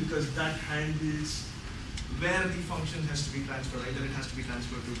overridden because that handles where the function has to be transferred. Either it has to be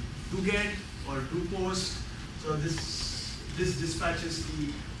transferred to get or to post. So this dispatches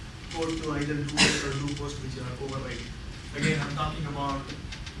the code to either do get or do post, which are overriding. Again, I'm talking about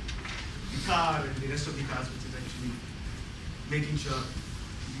the car and the rest of the cars, which is actually making sure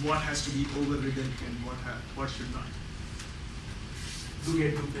what has to be overridden and what should not. Do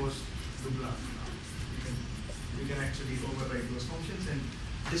get, do post, do blah. You can actually override those functions, and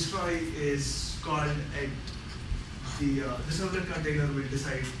destroy is called at the servlet container will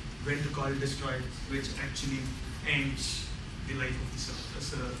decide when to call destroy, which actually ends the life of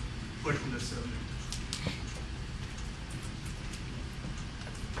the particular servlet.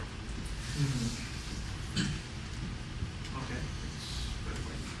 Okay, very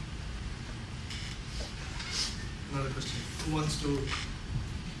fine. Another question. Who wants to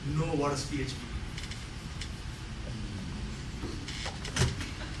know what is PHP?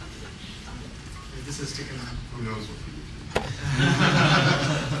 This is taken. Who knows what PHP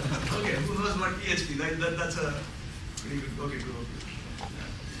Okay, who knows what PHP? That's a pretty good. Okay, good.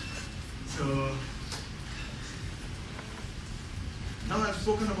 So now I've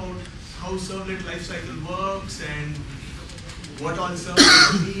spoken about how servlet lifecycle works and what all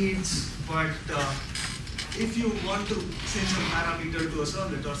servlet needs. But if you want to send some parameter to a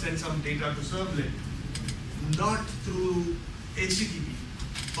servlet or send some data to servlet, not through HTTP,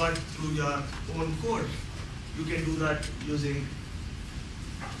 but through your own code, you can do that using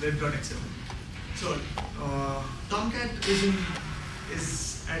web.xml. So Tomcat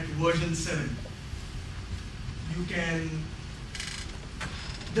is at version 7. You can.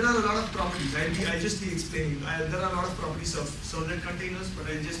 There are a lot of properties. I'll just be explaining. There are a lot of properties of servlet containers, but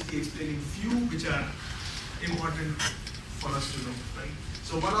I'll just be explaining few which are important for us to know, right?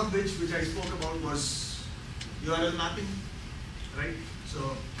 So one of which I spoke about was URL mapping, right?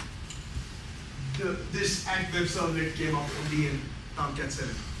 So this @web servlet came up only in Tomcat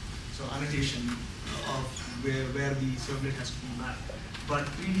 7. So annotation of where the servlet has to be mapped. But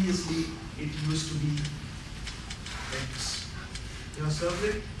previously it used to be like this.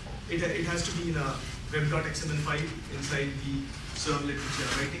 Servlet, it has to be in a web.xml file inside the servlet which you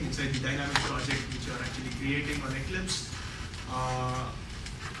are writing, inside the dynamic project which you are actually creating on Eclipse.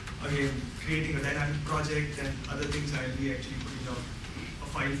 Again, creating a dynamic project and other things, I'll be actually putting out a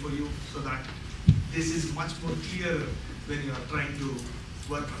file for you so that this is much more clear when you are trying to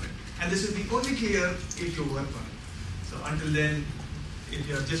work on it. And this will be only clear if you work on it. So until then, if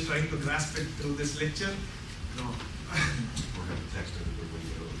you are just trying to grasp it through this lecture, no. Or have a text editor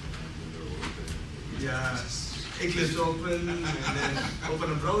window. Yeah, Eclipse open, and then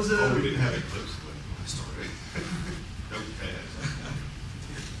open a browser. Oh, we didn't have Eclipse when I started. Notepad.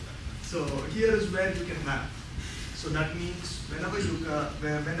 So here is where you can map. So that means whenever you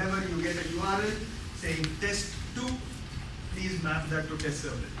get a URL saying test2, please map that to test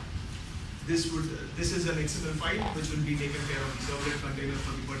servlet. This is an XML file which will be taken care of the servlet container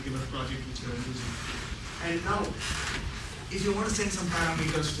for the particular project which you are using. And now, if you want to send some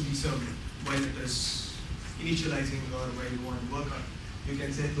parameters to the servlet while it is initializing or while you want to work on, you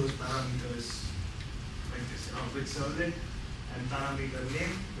can send those parameters like this, with servlet and parameter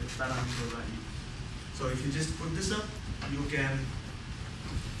name with parameter value. So if you just put this up, you can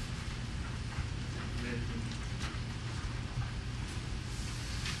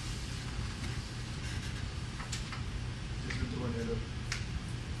just throw an error.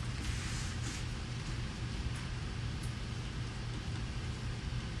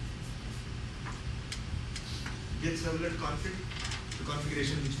 Get servlet config, the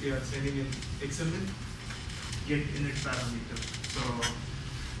configuration which we are sending in XML, get init parameter. So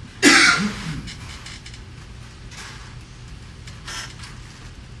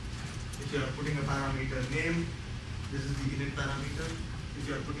if you are putting a parameter name, this is the init parameter. If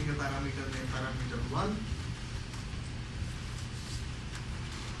you are putting a parameter name parameter 1,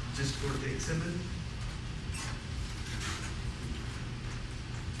 just go to the XML.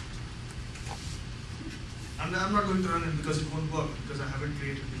 I'm not going to run it because it won't work because I haven't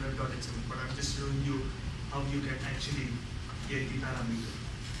created the web.xml, but I'm just showing you how you can actually get the parameter.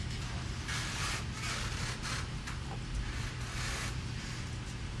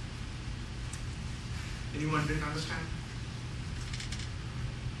 Anyone didn't understand?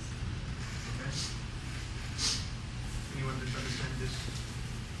 Okay. Anyone didn't understand this?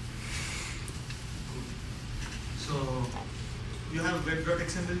 Cool. So you have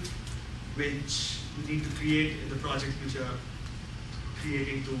web.xml, which you need to create in the project which you are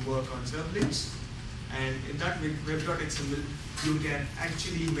creating to work on servlets. And in that web.xml, you can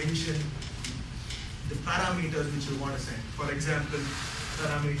actually mention the parameters which you want to send. For example,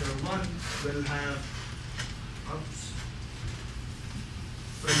 parameter 1 will have,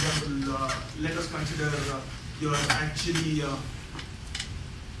 for example, let us consider you are actually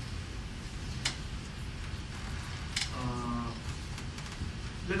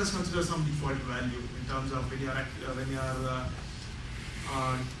let us consider some default value in terms of when you are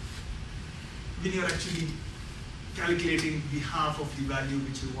actually calculating the half of the value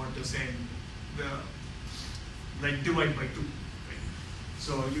which you want to send, like divide by 2. Right?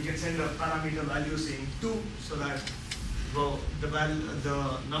 So you can send a parameter value saying 2, so that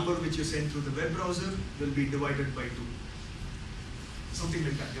the number which you send through the web browser will be divided by 2. Something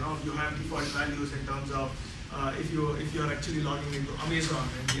like that. You have default values in terms of if you are actually logging into Amazon,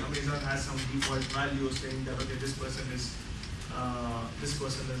 and the Amazon has some default value saying that okay, this person is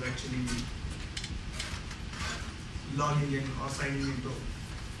actually logging in or signing into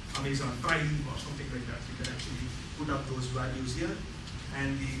Amazon Prime or something like that. You can actually put up those values here,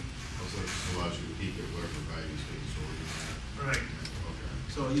 and the Also, it just allows you to peek at whatever values being stored in that. right. Okay.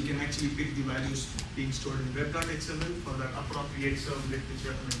 So you can actually pick the values being stored in web.xml for that appropriate servlet which you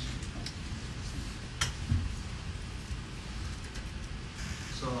have mentioned.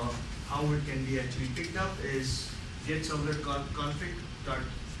 So how it can be actually picked up is get servlet config dot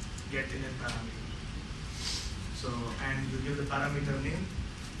get init parameter. So and you give the parameter name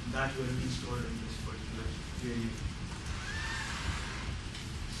that will be stored in this particular variable.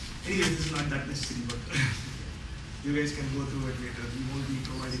 Anyway, this is not that necessary, but you guys can go through it later. We won't be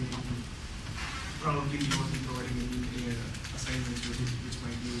providing any, probably we won't be providing any assignments which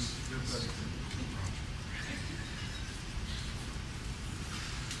might use web project.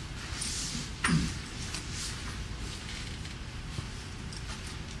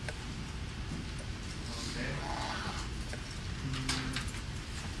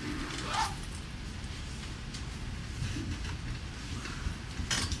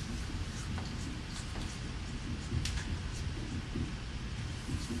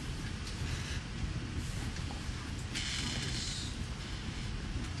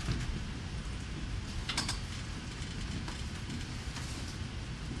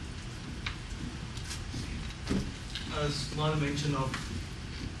 A small mention of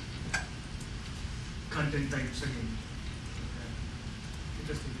content types again. Okay.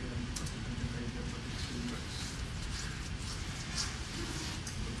 Interesting here, what's the content type here, but it still works.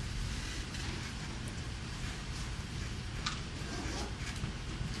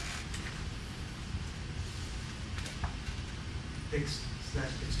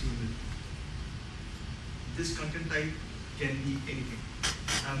 Text/HTML. This content type can be anything.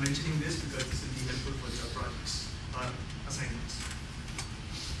 I'm mentioning this because this will be helpful for your projects or assignments.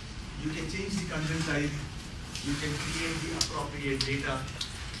 You can change the content type, you can create the appropriate data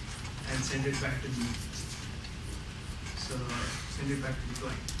and send it back to the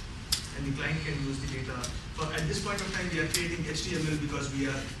client. And the client can use the data. But at this point of time, we are creating HTML because we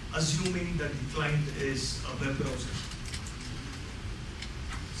are assuming that the client is a web browser.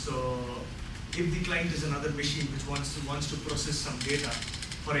 So if the client is another machine which wants to process some data,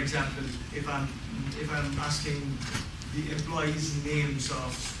 for example, if I'm asking the employees' names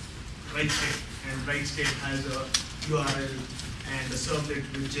of RightState, and RightState has a URL and a servlet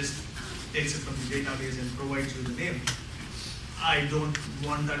which just takes it from the database and provides you the name, I don't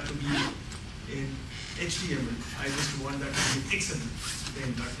want that to be in HTML. I just want that to be XML.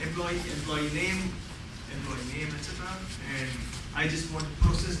 Then employee name, etc. And I just want to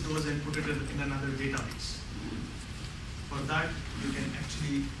process those and put it in another database. For that, you can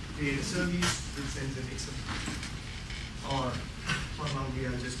actually create a service which sends an XML. Or for now, we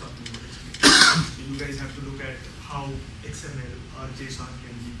are just talking about XML. So you guys have to look at how XML or JSON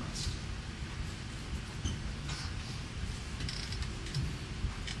can be passed.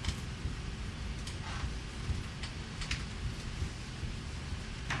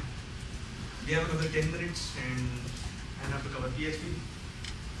 We have another 10 minutes and I have to cover PHP.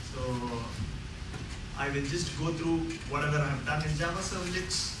 So I will just go through whatever I have done in Java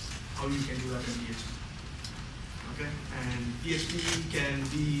servlets, how you can do that in PHP. Okay, and PHP can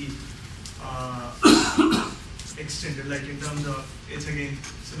be extended, like in terms of, it's again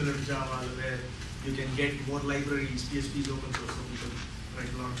similar to Java where you can get more libraries. PHP is open source, so people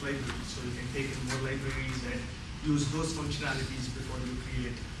write a lot of libraries. So you can take in more libraries and use those functionalities before you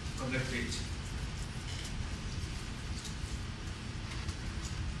create a web page.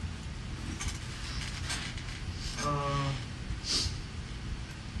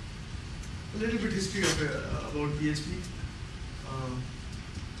 A little bit history of, about PHP.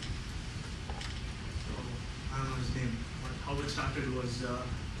 So, I don't know his name, but how it started was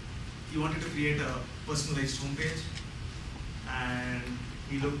he wanted to create a personalized homepage, and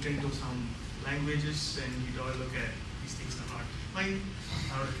he looked into some languages and he thought, okay, these things are not fine.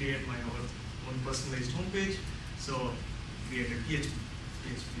 I want to create my own personalized homepage. So created PHP.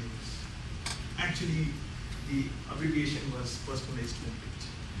 PHP was actually the abbreviation was personalized homepage.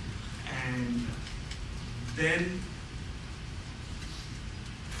 And then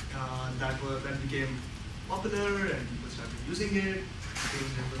that became popular and people started using it. It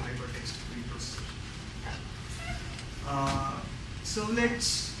became the hypertext preprocessor. So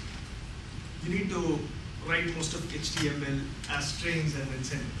you need to write most of HTML as strings and then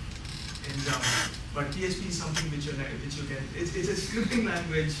send it in Java. But PHP is something which you can. It's a scripting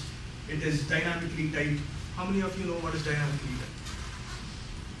language. It is dynamically typed. How many of you know what is dynamically typed?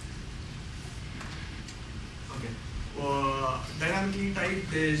 Okay. Dynamically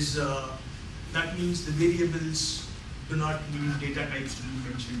typed is, that means the variables do not need data types to be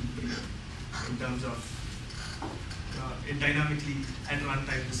mentioned here in terms of, it dynamically at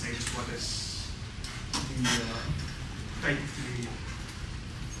runtime decides what is the type variable.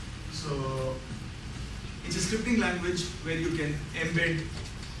 So it's a scripting language where you can embed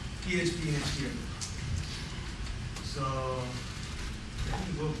PHP in HTML. So let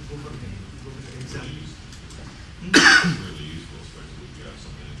me go for the example. Really useful, especially if you have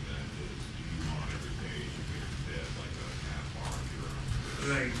something that is, if you want every page, you can embed like a nav bar of your own.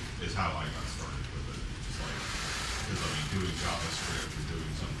 Right. Is how I got started with it. It's like, because I mean, doing JavaScript or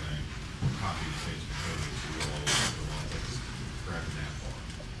doing something, copy and paste the code, you go all the way to one, like just grab a nav bar.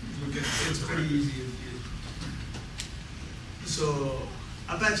 It's pretty easy. So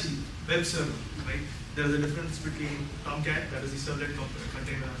Apache web server, right? There is a difference between Tomcat, that is the servlet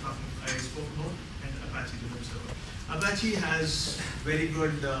container I spoke about, and Apache, the web server. Apache has very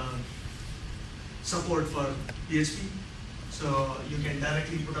good support for PHP. So you can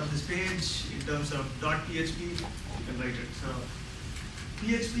directly put up this page in terms of .php, you can write it. So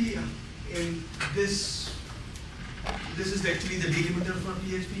PHP in this is actually the delimiter for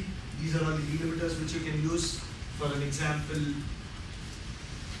PHP. These are all the delimiters which you can use. For an example,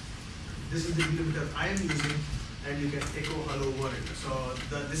 this is the delimiter I am using, and you can echo hello world. So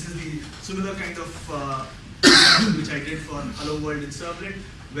this is the similar kind of example which I did for hello world in servlet,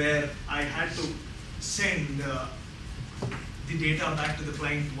 where I had to send the data back to the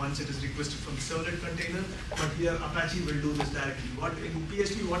client once it is requested from the servlet container. But here Apache will do this directly. What in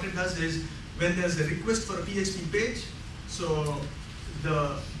PHP, what it does is, when there's a request for a PHP page, so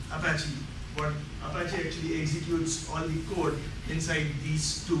the Apache actually executes all the code inside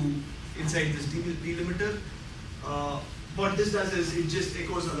these two, inside this delimiter. what this does is it just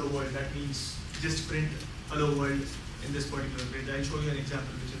echoes hello world. That means just print hello world in this particular page. I'll show you an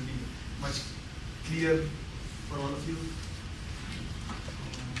example which will be much clearer for all of you.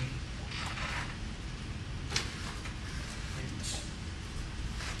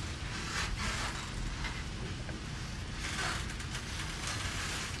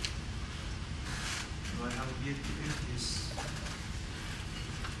 Do I have a PHP page? Yes.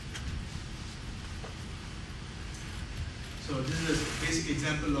 So this is a basic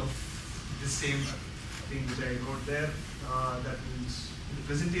example of the same thing which I wrote there. That means the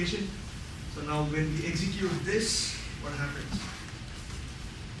presentation. So now when we execute this, what happens?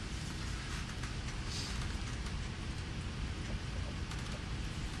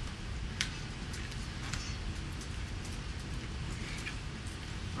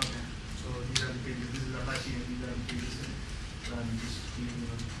 Okay, so these are the pages. This is Apache and these are the pages. So I'm just clicking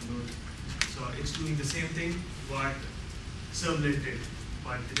on load. So it's doing the same thing what Servlet did,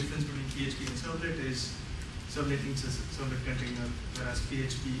 but the difference between PHP and Servlet is Servlet needs a Servlet container, whereas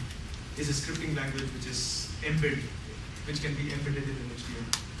PHP is a scripting language which is embedded, which can be embedded in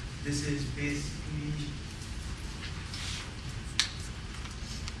HTML. This is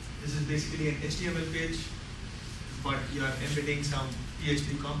basically an HTML page, but you are embedding some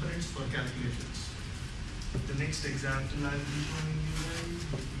PHP components for calculations. The next example I'll be showing you guys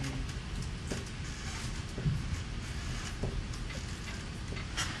would be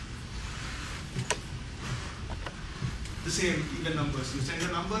the same even numbers. You send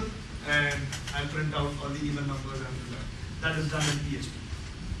a number and I'll print out all the even numbers after that. That is done in PHP.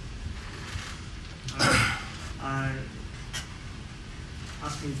 And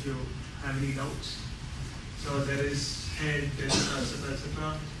ask me if you have any doubts. So there is head, etc.,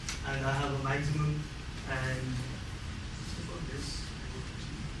 etc., and I have a maximum. And about this,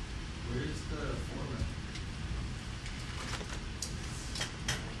 Where is the format?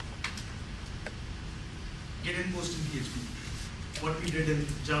 get and post in PHP. What we did in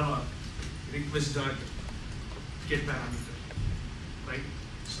Java, request.get parameter, right?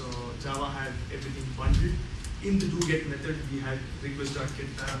 So Java had everything bundled. In the doGet method, we had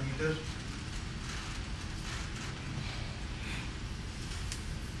request.get parameter.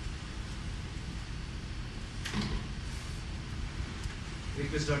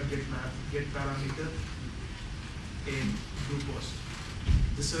 Request.get parameter in doPost.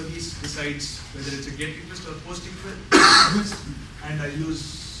 The service decides whether it's a get request or post request, and I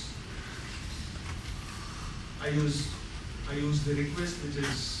use the request, which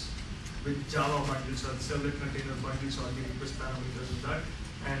is with Java bundles or the servlet container bundles or the request parameters of that,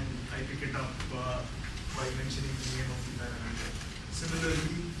 and I pick it up by mentioning the name of the parameter.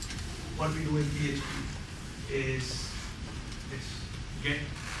 Similarly, what we do in PHP is this get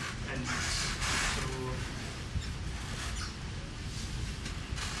and max. So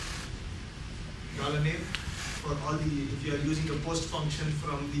 $name for all the, if you are using a post function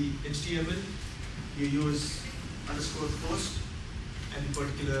from the HTML, you use underscore post and the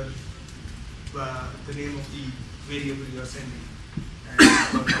particular, the name of the variable you are sending. And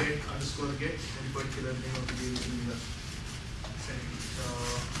for get, underscore get, and the particular name of the variable you are sending. So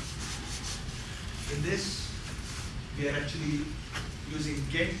in this, we are actually using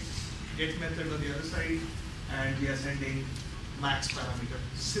get method on the other side, and we are sending max parameter,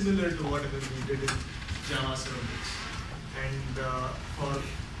 similar to whatever we did in Java servlets. And for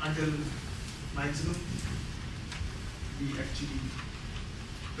until maximum, we actually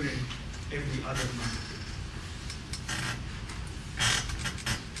print every other number.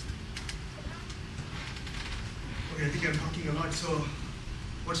 Okay, I think I'm talking a lot, so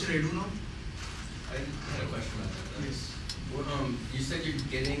what should I do now? I had a question about that. Yes. Well, you said you're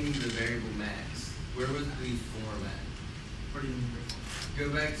getting the variable max. Where was the format? What do you mean by that?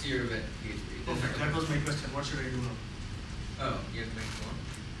 Go back to your event PHP. Perfect, that was my question. What should I do now? Oh, you have to make one?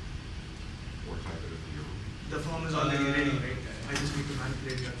 Or type it in your. The form is already ready, right? Okay. I just need to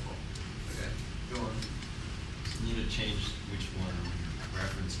manipulate that form. Okay, go on. So you need to change which one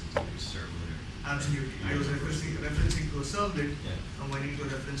references to your servlet. Absolutely. I was referencing to a servlet. Yeah. Now I need to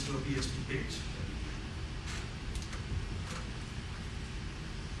reference to a PHP page.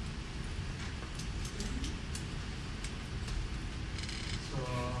 So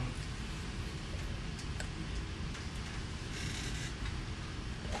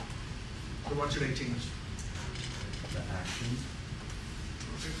what should I change? The action.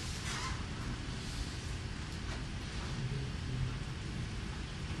 Okay.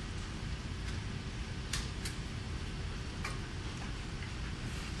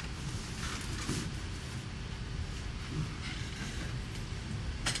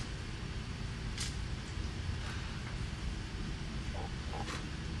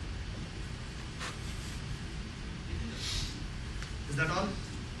 Is that all? I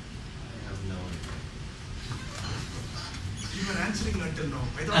have no idea. You were answering until now.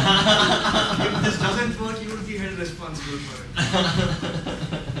 I thought if this doesn't work, you would be held responsible for it.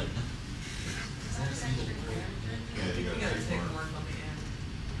 Yeah, you gotta take more.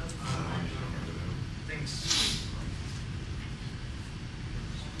 Thanks.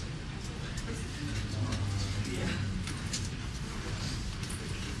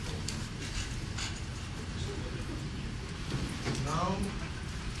 Now,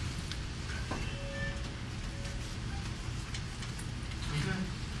 okay.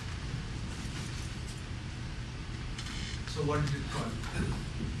 So what did it call?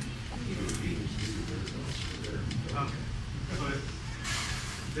 Okay. So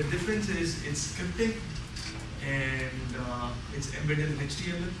the difference is it's scripting and it's embedded in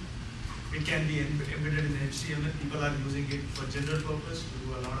HTML. It can be embedded in HTML. People are using it for general purpose to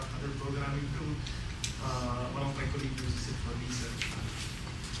do a lot of other programming too. One of my colleagues uses it for research.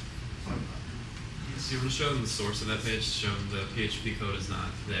 So you want to show them the source of that page, show them the PHP code is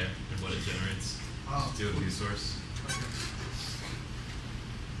not there and what it generates. Oh, Do a view source. okay.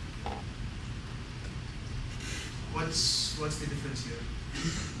 What's the difference here?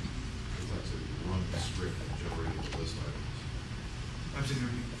 It's actually run the script and generating the list items.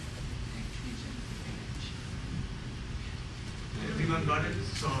 Absolutely. Everyone got it?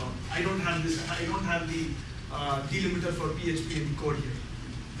 So I don't have this. I don't have the delimiter for PHP in the code here.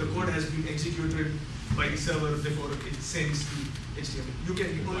 The code has been executed by the server before it sends the HTML. You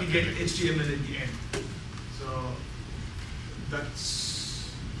can only get HTML in the end. So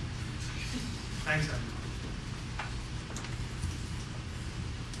that's thanks, Adam.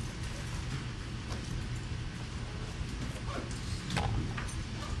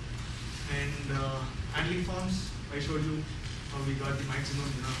 And handling forms, I showed you how we got the maximum,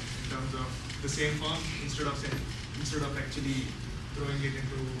 in terms of the same form instead of actually throwing it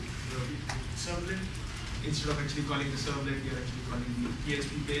into the servlet. Instead of actually calling the servlet, we are actually calling the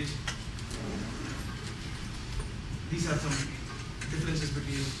PHP page. These are some differences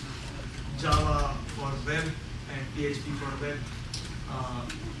between Java for web and PHP for web.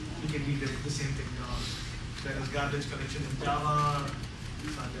 You can read the same thing. There is garbage collection in Java,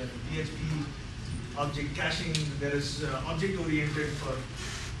 there in PHP, object caching, there is object-oriented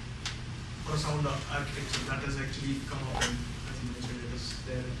for sound architecture. That has actually come up, and as you mentioned, it is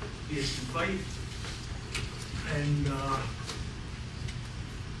there in PHP 5. And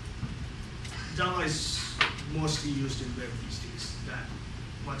Java is mostly used in web these days, that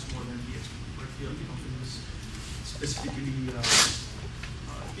much more than PHP. But here the company is specifically in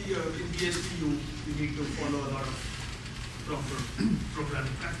PHP you need to follow a lot of proper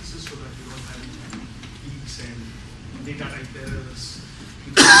programming practices so that you don't have any leaks and data type errors.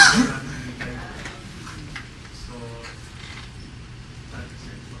 So that is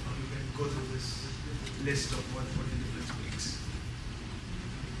it. You can go through this list of what the difference makes.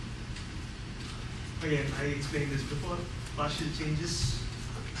 Again, I explained this before, partial changes.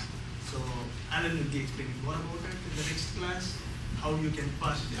 So Alan will be explaining more about it in the next class, how you can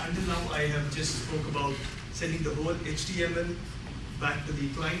partially. Until now, I have just spoke about sending the whole HTML back to the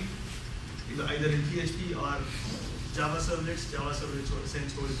client, either in PHP or Java servlets. Java servlets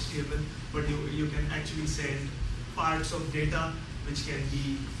sends whole HTML, but you can actually send parts of data which can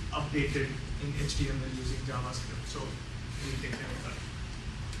be updated in HTML using JavaScript. So we'll take care of that.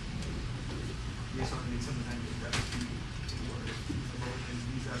 Yes, on some time that about, and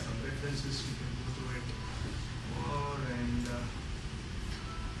these are some references, you can go through it more, and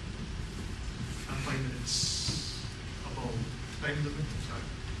I'm 5 minutes above time limit. Sorry.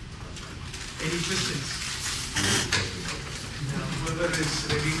 Any questions? Whoever is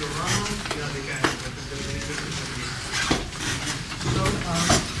ready to run, yeah, they can. But if there are any questions, so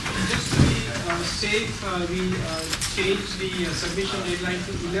just to be safe, we changed the submission deadline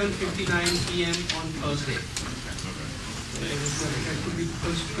to 11:59 p.m. on Thursday. There could be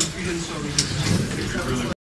confusion, so we just